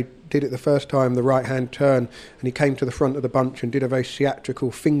moment when they did it the first time, the right-hand turn, and he came to the front of the bunch and did a very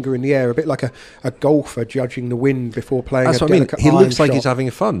theatrical finger in the air, a bit like a golfer judging the wind before playing. That's a what I mean. delicate He looks like shot. he's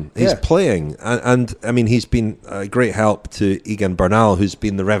having fun. He's playing, and I mean, he's been a great help to Egan Bernal, who's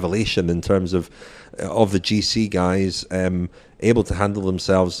been the revelation in terms of the GC guys, able to handle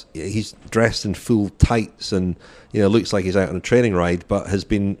themselves. He's dressed in full tights and looks like he's out on a training ride, but has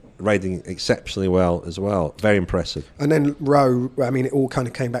been riding exceptionally well as well. Very impressive. And then Rowe, I mean, it all kind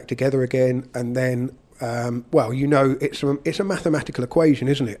of came back together again, and then it's a mathematical equation,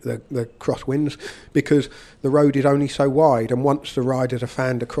 isn't it, the crosswinds, because the road is only so wide, and once the riders are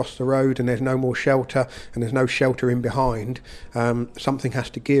fanned across the road and there's no more shelter and there's no shelter in behind, something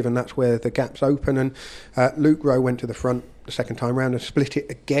has to give, and that's where the gaps open. And Luke Rowe went to the front the second time round and split it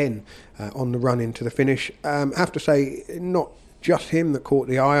again on the run into the finish. I have to say, not just him that caught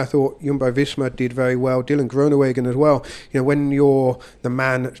the eye. I thought Jumbo-Visma did very well, Dylan Groenewegen as well. When you're the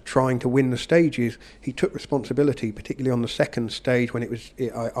man that's trying to win the stages, he took responsibility, particularly on the second stage when it was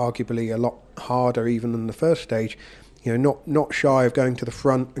arguably a lot harder even than the first stage. Not shy of going to the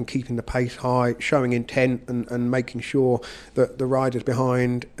front and keeping the pace high, showing intent and making sure that the riders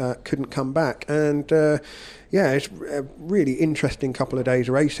behind couldn't come back. And it's a really interesting couple of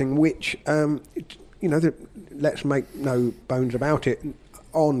days racing, which let's make no bones about it.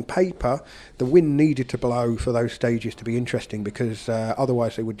 On paper, the wind needed to blow for those stages to be interesting, because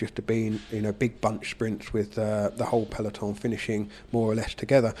otherwise they would just have been, big bunch sprints with the whole peloton finishing more or less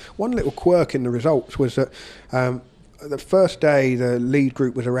together. One little quirk in the results was that the first day the lead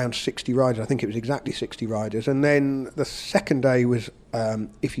group was around 60 riders. I think it was exactly 60 riders. And then the second day was,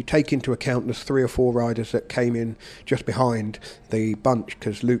 if you take into account there's 3 or 4 riders that came in just behind the bunch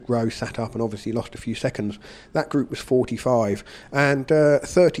because Luke Rowe sat up and obviously lost a few seconds, that group was 45. And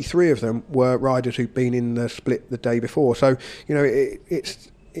 33 of them were riders who'd been in the split the day before. So,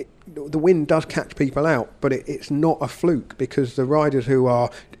 the wind does catch people out, but it's not a fluke, because the riders who are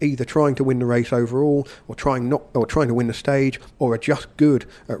either trying to win the race overall or trying to win the stage, or are just good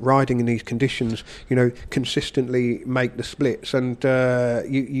at riding in these conditions, consistently make the splits. And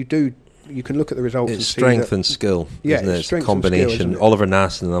you can look at the results. It's strength and skill, isn't it? It's a combination. Oliver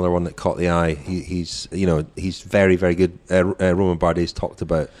Nassen, another one that caught the eye. He's very, very good. Romain Bardet's talked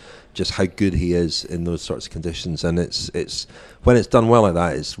about just how good he is in those sorts of conditions, and it's when it's done well like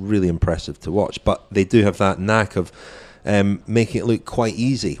that, it's really impressive to watch. But they do have that knack of making it look quite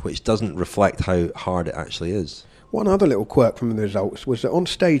easy, which doesn't reflect how hard it actually is. One other little quirk from the results was that on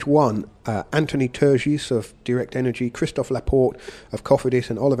stage 1, Anthony Turgis of Direct Energy, Christophe Laporte of Cofidis,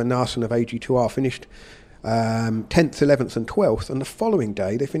 and Oliver Nassen of AG2R finished 10th, 11th and 12th, and the following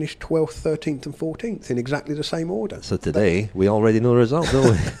day they finished 12th, 13th and 14th in exactly the same order. So today we already know the result,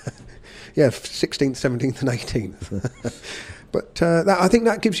 don't we? Yeah, 16th, 17th and 18th. But I think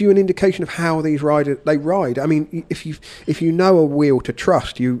that gives you an indication of how these riders, they ride. I mean, if you know a wheel to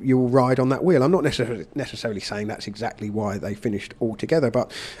trust, you'll ride on that wheel. I'm not necessarily saying that's exactly why they finished all together,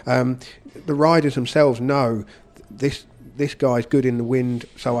 but the riders themselves know this guy's good in the wind,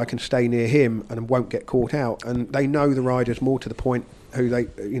 so I can stay near him and won't get caught out. And they know the riders more to the point who they,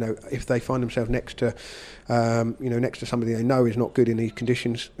 if they find themselves next to somebody they know is not good in these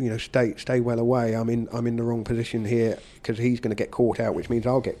conditions, stay well away. I'm in the wrong position here because he's going to get caught out, which means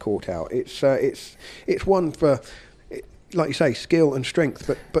I'll get caught out. It's one for, like you say, skill and strength,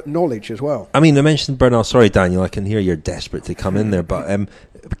 but knowledge as well. I mean, I mentioned Bernal. Sorry, Daniel, I can hear you're desperate to come in there, but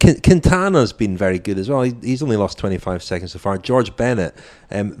Quintana's been very good as well. He's only lost 25 seconds so far. George Bennett,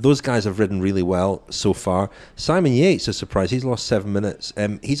 those guys have ridden really well so far. Simon Yates, a surprise. He's lost 7 minutes.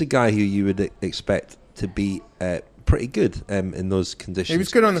 He's a guy who you would expect to be pretty good in those conditions. He was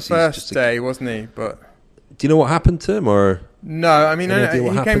good on the first day, wasn't he? But do you know what happened to him, or no? I mean,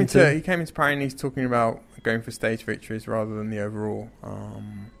 he came into Paris talking about going for stage victories rather than the overall.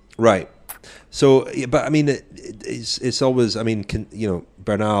 Right. So, but I mean, it's always. I mean,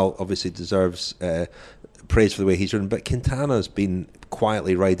 Bernal obviously deserves praise for the way he's ridden, but Quintana's been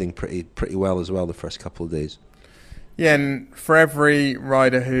quietly riding pretty well as well the first couple of days. Yeah, and for every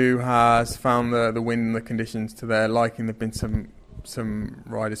rider who has found the wind and the conditions to their liking, there've been some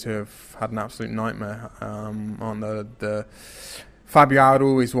riders who have had an absolute nightmare. On the Fabio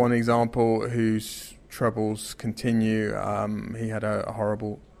Aru is one example whose troubles continue. He had a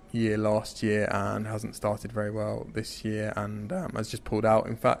horrible year last year and hasn't started very well this year, and has just pulled out.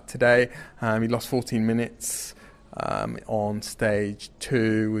 In fact, today he lost 14 minutes. on stage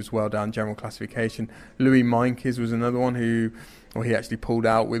 2, was well down general classification. Louis Meintjes was another one he actually pulled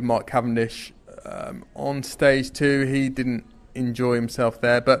out with Mark Cavendish on stage 2. He didn't enjoy himself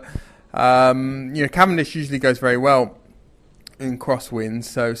there, but Cavendish usually goes very well in crosswinds,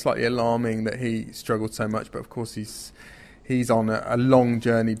 so slightly alarming that he struggled so much. But of course he's on a long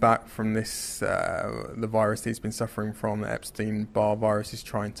journey back from this the virus that he's been suffering from, the Epstein-Barr virus. Is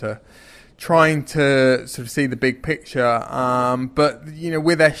trying to sort of see the big picture, but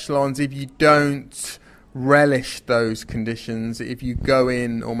with echelons, if you don't relish those conditions, if you go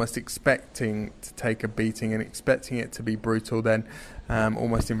in almost expecting to take a beating and expecting it to be brutal, then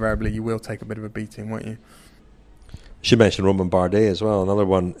almost invariably you will take a bit of a beating, won't you? Should mention Romain Bardet as well, another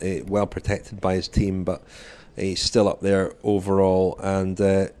one well protected by his team, but he's still up there overall, and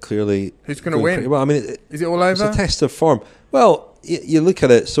clearly who's going to win? Well, I mean, is it all over? It's a test of form. Well, you look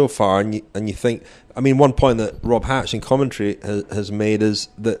at it so far, and you think. I mean, one point that Rob Hatch in commentary has made is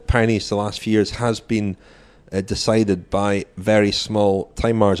that Pyrenees the last few years has been decided by very small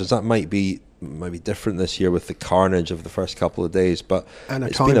time margins. That might be different this year with the carnage of the first couple of days, but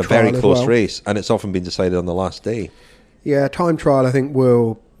it's been a very close race, and it's often been decided on the last day. Yeah, time trial I think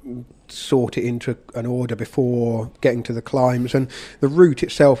will sort it into an order before getting to the climbs, and the route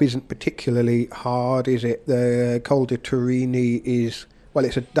itself isn't particularly hard, is it? The Col de Turini is, well,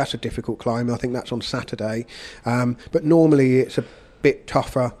 that's a difficult climb. I think that's on Saturday, but normally it's a bit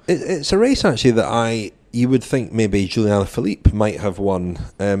tougher. It's a race actually that you would think maybe Julian Alaphilippe might have won.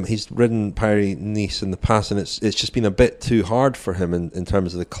 He's ridden Paris-Nice in the past, and it's just been a bit too hard for him in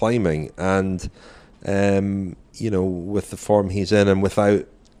terms of the climbing, and with the form he's in and without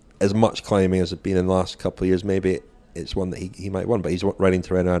as much climbing as it's been in the last couple of years, maybe it's one that he might win, but he's riding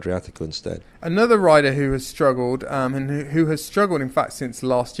Tirreno Adriatico instead. Another rider who has struggled, and who has struggled in fact since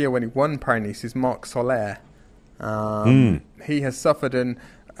last year when he won Paris-Nice, is Marc Soler. He has suffered,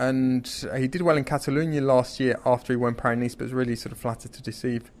 and he did well in Catalonia last year after he won Paris-Nice, but was really sort of flattered to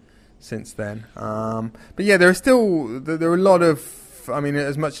deceive since then. But yeah, there are a lot of, I mean,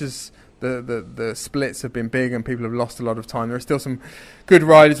 as much as the splits have been big and people have lost a lot of time, there are still some good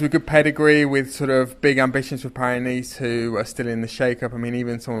riders with good pedigree, with sort of big ambitions for Paris-Nice, who are still in the shake-up. I mean,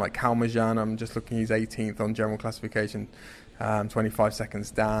 even someone like Calmejean, I'm just looking, he's 18th on general classification, 25 seconds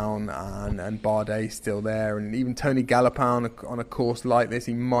down, and Bardet still there, and even Tony Galopin on a course like this,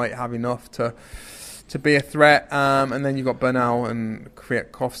 he might have enough to be a threat. And then you've got Bernal and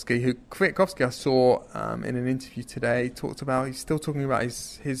Kwiatkowski, Kwiatkowski I saw in an interview today, he's still talking about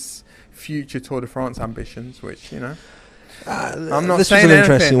his future Tour de France ambitions, which, I'm not saying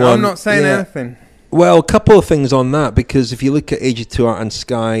anything. I'm not saying anything. Well, a couple of things on that, because if you look at AG2R and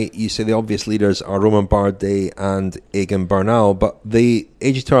Sky, you say the obvious leaders are Romain Bardet and Egan Bernal, but the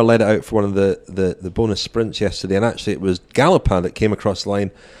AG2R led it out for one of the bonus sprints yesterday, and actually it was Galopin that came across the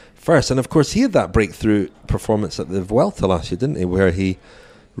line first. And of course, he had that breakthrough performance at the Vuelta last year, didn't he, where he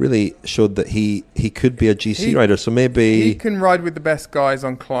really showed that he could be a GC rider. So maybe he can ride with the best guys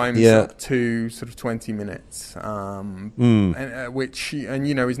on climbs up to sort of 20 minutes, which he's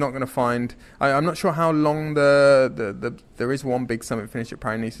not going to find. I'm not sure how long there is one big summit finish at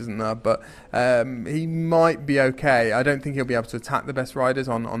Paris-Nice, isn't there? But he might be okay. I don't think he'll be able to attack the best riders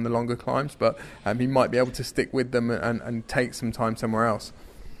on the longer climbs, but he might be able to stick with them and take some time somewhere else.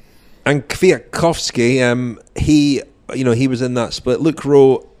 And Kwiatkowski, he was in that split. Luke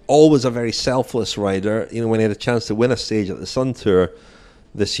Rowe, always a very selfless rider. When he had a chance to win a stage at the Sun Tour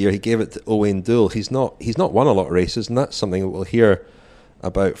this year, he gave it to Owain Doull. He's not won a lot of races, and that's something that we'll hear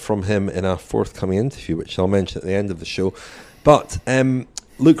about from him in a forthcoming interview, which I'll mention at the end of the show. But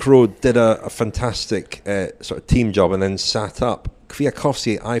Luke Rowe did a fantastic sort of team job and then sat up.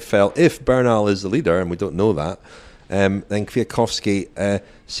 Kwiatkowski, I felt, if Bernal is the leader, and we don't know that, then Kwiatkowski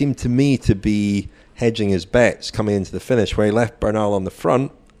seemed to me to be hedging his bets coming into the finish, where he left Bernal on the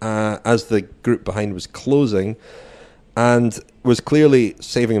front as the group behind was closing, and was clearly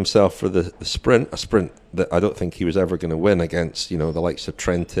saving himself for the sprint, a sprint that I don't think he was ever going to win against the likes of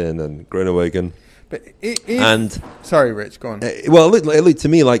Trentin and Groenewegen. But sorry, Rich, go on. It looked to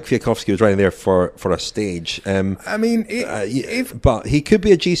me like Kwiatkowski was riding there for a stage. But he could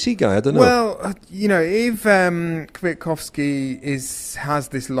be a GC guy. I don't know. Well, if Kwiatkowski has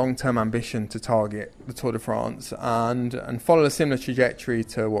this long-term ambition to target the Tour de France and follow a similar trajectory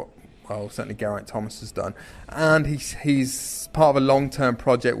to what, certainly Geraint Thomas has done, and he's part of a long-term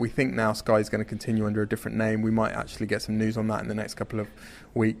project. We think now Sky is going to continue under a different name. We might actually get some news on that in the next couple of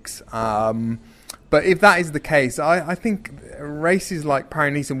weeks. But if that is the case, I think races like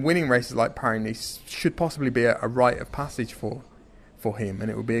Paris-Nice and winning races like Paris-Nice should possibly be a rite of passage for him, and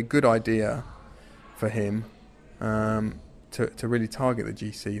it would be a good idea for him to really target the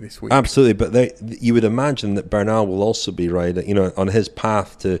GC this week. Absolutely, but you would imagine that Bernal will also be riding, on his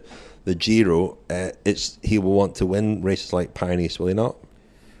path to the Giro. He will want to win races like Pyrenees, will he not?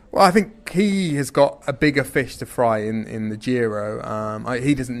 Well, I think he has got a bigger fish to fry in the Giro.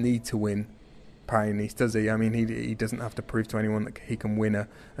 He doesn't need to win Pyrenees, does he? I mean, he doesn't have to prove to anyone that he can win a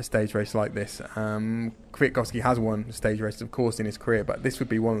stage race like this. Kwiatkowski has won stage races, of course, in his career, but this would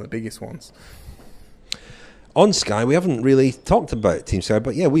be one of the biggest ones. On Sky, we haven't really talked about Team Sky,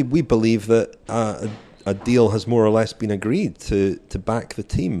 but yeah, we believe that a deal has more or less been agreed to back the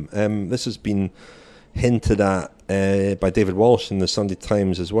team. This has been hinted at by David Walsh in the Sunday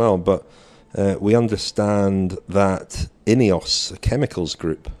Times as well, but we understand that Ineos, a chemicals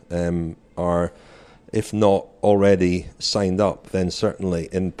group, are, if not already signed up, then certainly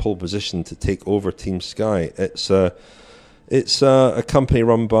in pole position to take over Team Sky. It's a company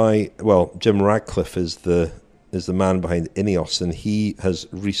run by, Jim Radcliffe is the man behind Ineos, and he has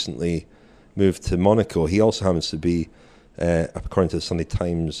recently moved to Monaco. He also happens to be, according to the Sunday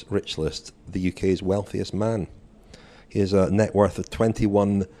Times Rich List, the UK's wealthiest man. He has a net worth of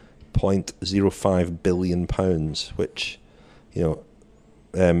 £21.05 billion, which,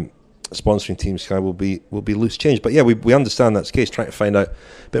 sponsoring Team Sky will be loose change. But yeah, we understand that's the case, trying to find out a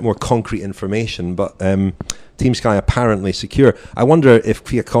bit more concrete information. But Team Sky apparently secure. I wonder if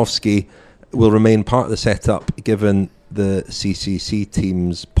Kwiatkowski will remain part of the setup, given the CCC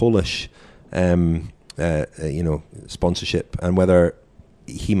team's Polish sponsorship, and whether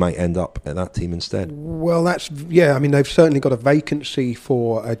he might end up at that team instead. Well, they've certainly got a vacancy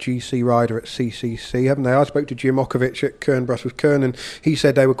for a GC rider at CCC, haven't they? I spoke to Jim Okovich at Kern Brussels Kern, and he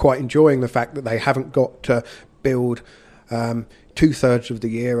said they were quite enjoying the fact that they haven't got to build 2/3 of the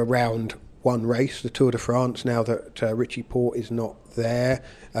year around one race, the Tour de France, now that Richie Porte is not there.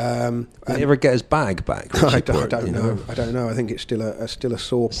 Did he ever get his bag back? I don't know. I don't know. I think it's still a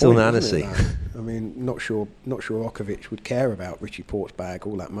sore point. Still an Annecy. I mean, not sure Okovich would care about Richie Porte's bag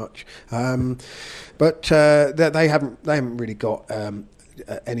all that much. But they haven't really got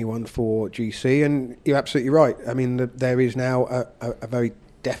anyone for GC, and you're absolutely right. I mean, there is now a very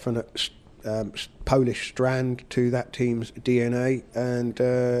definite Polish strand to that team's DNA, and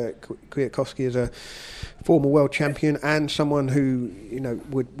Kwiatkowski is a former world champion and someone who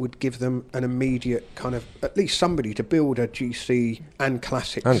would give them an immediate kind of, at least somebody to build a GC and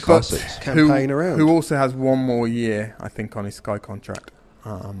classics campaign around. Who also has one more year, I think, on his Sky contract.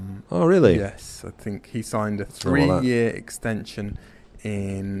 Oh, really? Yes, I think he signed a 3-year extension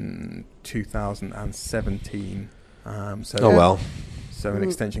in 2017. So an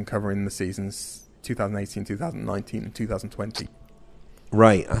extension covering the seasons 2018, 2019 and 2020.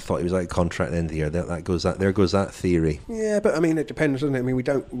 Right, I thought he was out of contract at the end of the year. There goes that theory. Yeah, but I mean, it depends, doesn't it? I mean,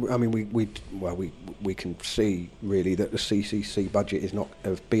 we can see really that the CCC budget is not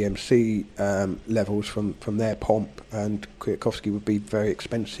of BMC levels from their pomp, and Kwiatkowski would be very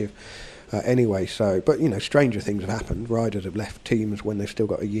expensive anyway. So, but stranger things have happened. Riders have left teams when they've still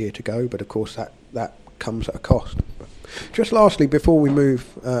got a year to go, but of course that comes at a cost. Just lastly, before we move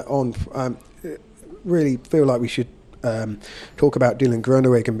on, really feel like we should talk about Dylan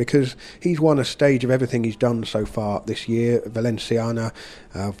Groenewegen, because he's won a stage of everything he's done so far this year. Valenciana,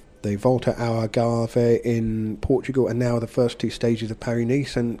 the Volta ao Algarve in Portugal, and now the first 2 stages of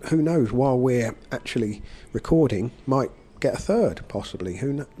Paris-Nice. And who knows, while we're actually recording, might get a third, possibly.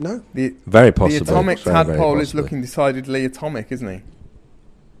 Who no? Very possible. The atomic tadpole is looking decidedly atomic, isn't he?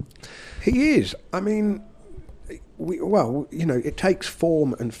 He is. I mean, it takes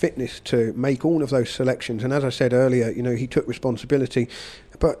form and fitness to make all of those selections. And as I said earlier, he took responsibility.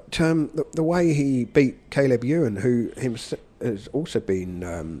 But the way he beat Caleb Ewan, who has also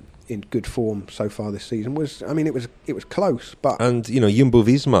been in good form so far this season, it was close. But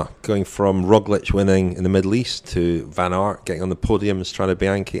Jumbo-Visma going from Roglic winning in the Middle East to Van Aert getting on the podium in Strade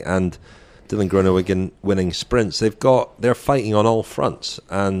Bianche, and Dylan Groenewegen winning sprints. They're fighting on all fronts,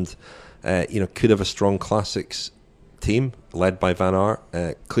 and could have a strong classics team led by Van Aert,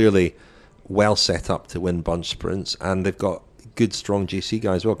 clearly well set up to win bunch sprints, and they've got good strong GC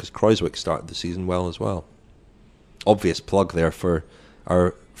guys as well, because Kreuzwick started the season well as well. Obvious plug there for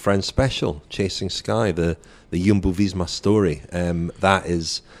our friend Special, Chasing Sky, the Jumbo-Visma story. That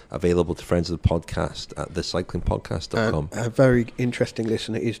is available to friends of the podcast at thecyclingpodcast.com. A very interesting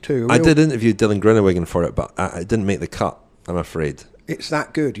listen it is too. I did interview Dylan Groenewegen for it, but I didn't make the cut, I'm afraid. It's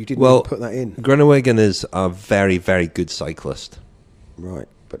that good. You didn't even put that in. Groenewegen is a very, very good cyclist. Right,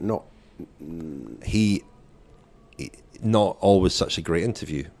 but not... He not always such a great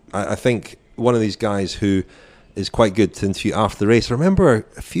interview. I think one of these guys who is quite good to interview after the race. I remember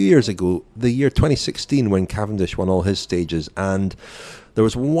a few years ago, the year 2016, when Cavendish won all his stages, and there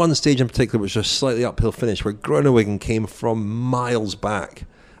was one stage in particular which was a slightly uphill finish where Groenewegen came from miles back.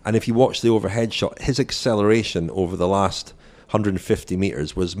 And if you watch the overhead shot, his acceleration over the last 150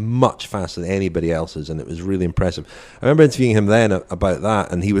 metres was much faster than anybody else's, and it was really impressive. I remember interviewing him then about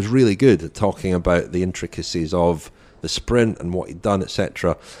that, and he was really good at talking about the intricacies of the sprint and what he'd done,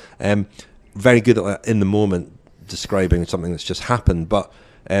 etc. Very good at that in the moment, describing something that's just happened, but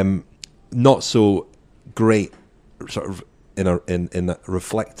not so great sort of in a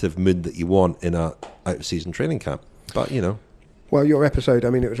reflective mood that you want in a out-of-season training camp. But, you know. Well, your episode, I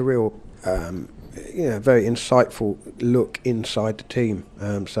mean, it was a real, very insightful look inside the team.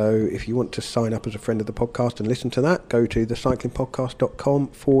 So if you want to sign up as a friend of the podcast and listen to that, go to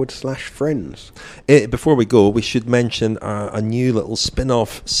thecyclingpodcast.com/friends. Before we go, we should mention a new little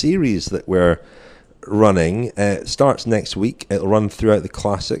spin-off series that we're running. It starts next week. It'll run throughout the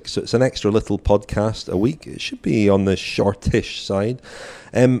classics. So it's an extra little podcast a week. It should be on the shortish side.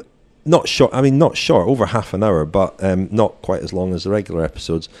 Not short, over half an hour, but not quite as long as the regular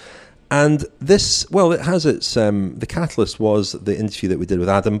episodes. And this, well, it has its, the catalyst was the interview that we did with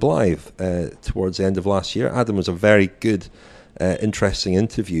Adam Blythe towards the end of last year. Adam was a very good, interesting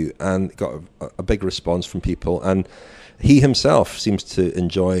interview and got a big response from people. And he himself seems to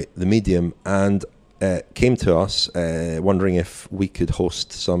enjoy the medium and came to us wondering if we could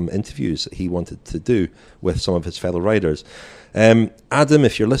host some interviews that he wanted to do with some of his fellow riders. Adam,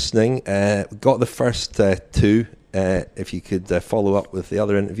 if you're listening, got the first two. If you could follow up with the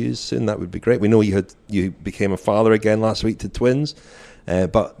other interviews soon, that would be great. We know you became a father again last week to twins,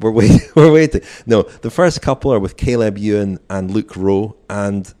 but we're waiting. No, the first couple are with Caleb Ewan and Luke Rowe,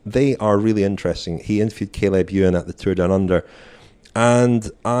 and they are really interesting. He interviewed Caleb Ewan at the Tour Down Under, and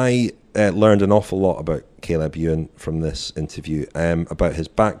I learned an awful lot about Caleb Ewan from this interview, about his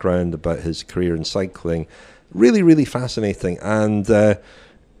background, about his career in cycling. Really, really fascinating, and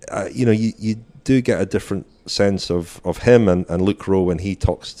you do get a different sense of him and Luke Rowe when he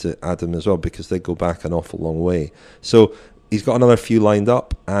talks to Adam as well, because they go back an awful long way. So he's got another few lined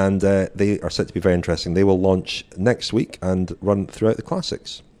up, and they are set to be very interesting. They will launch next week and run throughout the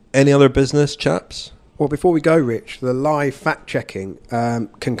classics. Any other business, chaps? Well, before we go, Rich, the live fact-checking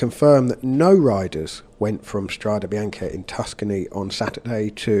can confirm that no riders went from Strade Bianche in Tuscany on Saturday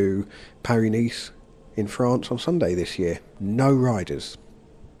to Paris-Nice in France on Sunday this year. No riders.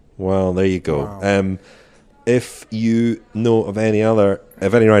 Well, there you go. Wow. If you know of any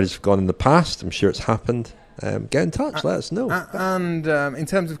riders who've gone in the past, I'm sure it's happened. Get in touch, let us know. And in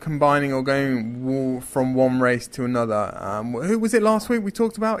terms of combining or going from one race to another, who was it last week we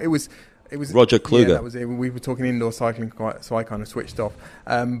talked about? It was Roger Kluge. Yeah, that was it. We were talking indoor cycling, so I kind of switched off.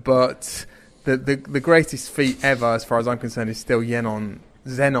 But the greatest feat ever, as far as I'm concerned, is still Zenon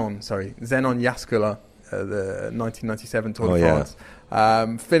Jaskula, the 1997 Tour de France.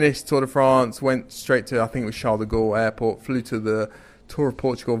 Finished Tour de France, went straight to, I think it was Charles de Gaulle Airport, flew to the Tour of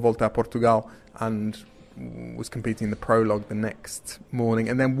Portugal, Volta a Portugal, and was competing in the prologue the next morning,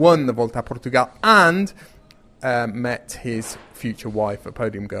 and then won the Volta a Portugal, and met his future wife, a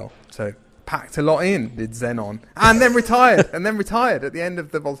podium girl. So packed a lot in, did Zenon, and then retired, at the end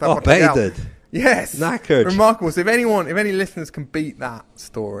of the Volta a Portugal. Oh, bet he did. Yes, knackered. Remarkable. So if any listeners can beat that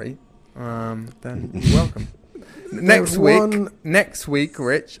story, then you're welcome. Next week,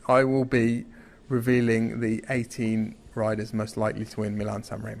 Rich, I will be revealing the 18 riders most likely to win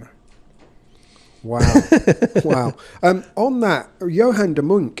Milan-San Remo. Wow. Wow. On that, Johan de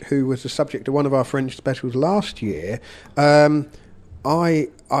Muynck, who was the subject of one of our French specials last year, I'm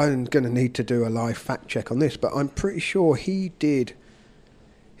going to need to do a live fact check on this, but I'm pretty sure he did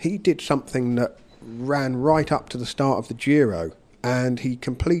something that ran right up to the start of the Giro. And he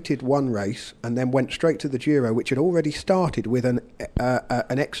completed one race and then went straight to the Giro, which had already started with an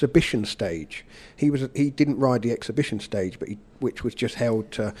exhibition stage. He didn't ride the exhibition stage, which was just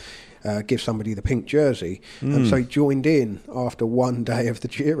held to give somebody the pink jersey. And so he joined in after one day of the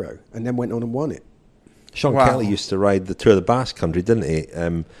Giro and then went on and won it. Sean Kelly used to ride the Tour of the Basque Country, didn't he?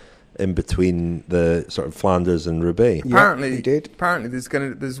 In between the sort of Flanders and Roubaix. Apparently he did. Apparently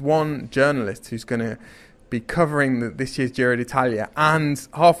there's one journalist who's going to be covering this year's Giro d'Italia and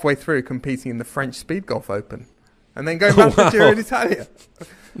halfway through competing in the French Speed Golf Open, and then going back to Giro d'Italia.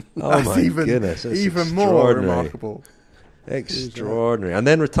 Oh my goodness! That's even more remarkable. Extraordinary, and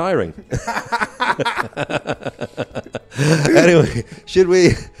then retiring. Anyway, should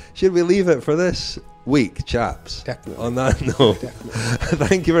we leave it for this week, chaps? Definitely. On that note,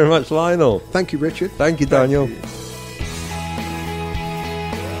 thank you very much, Lionel. Thank you, Richard. Thank you, Daniel. Thank you.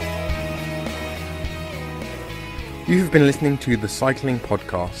 You've been listening to The Cycling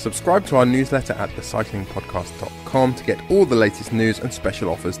Podcast. Subscribe to our newsletter at thecyclingpodcast.com to get all the latest news and special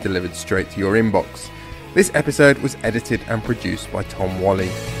offers delivered straight to your inbox. This episode was edited and produced by Tom Wally.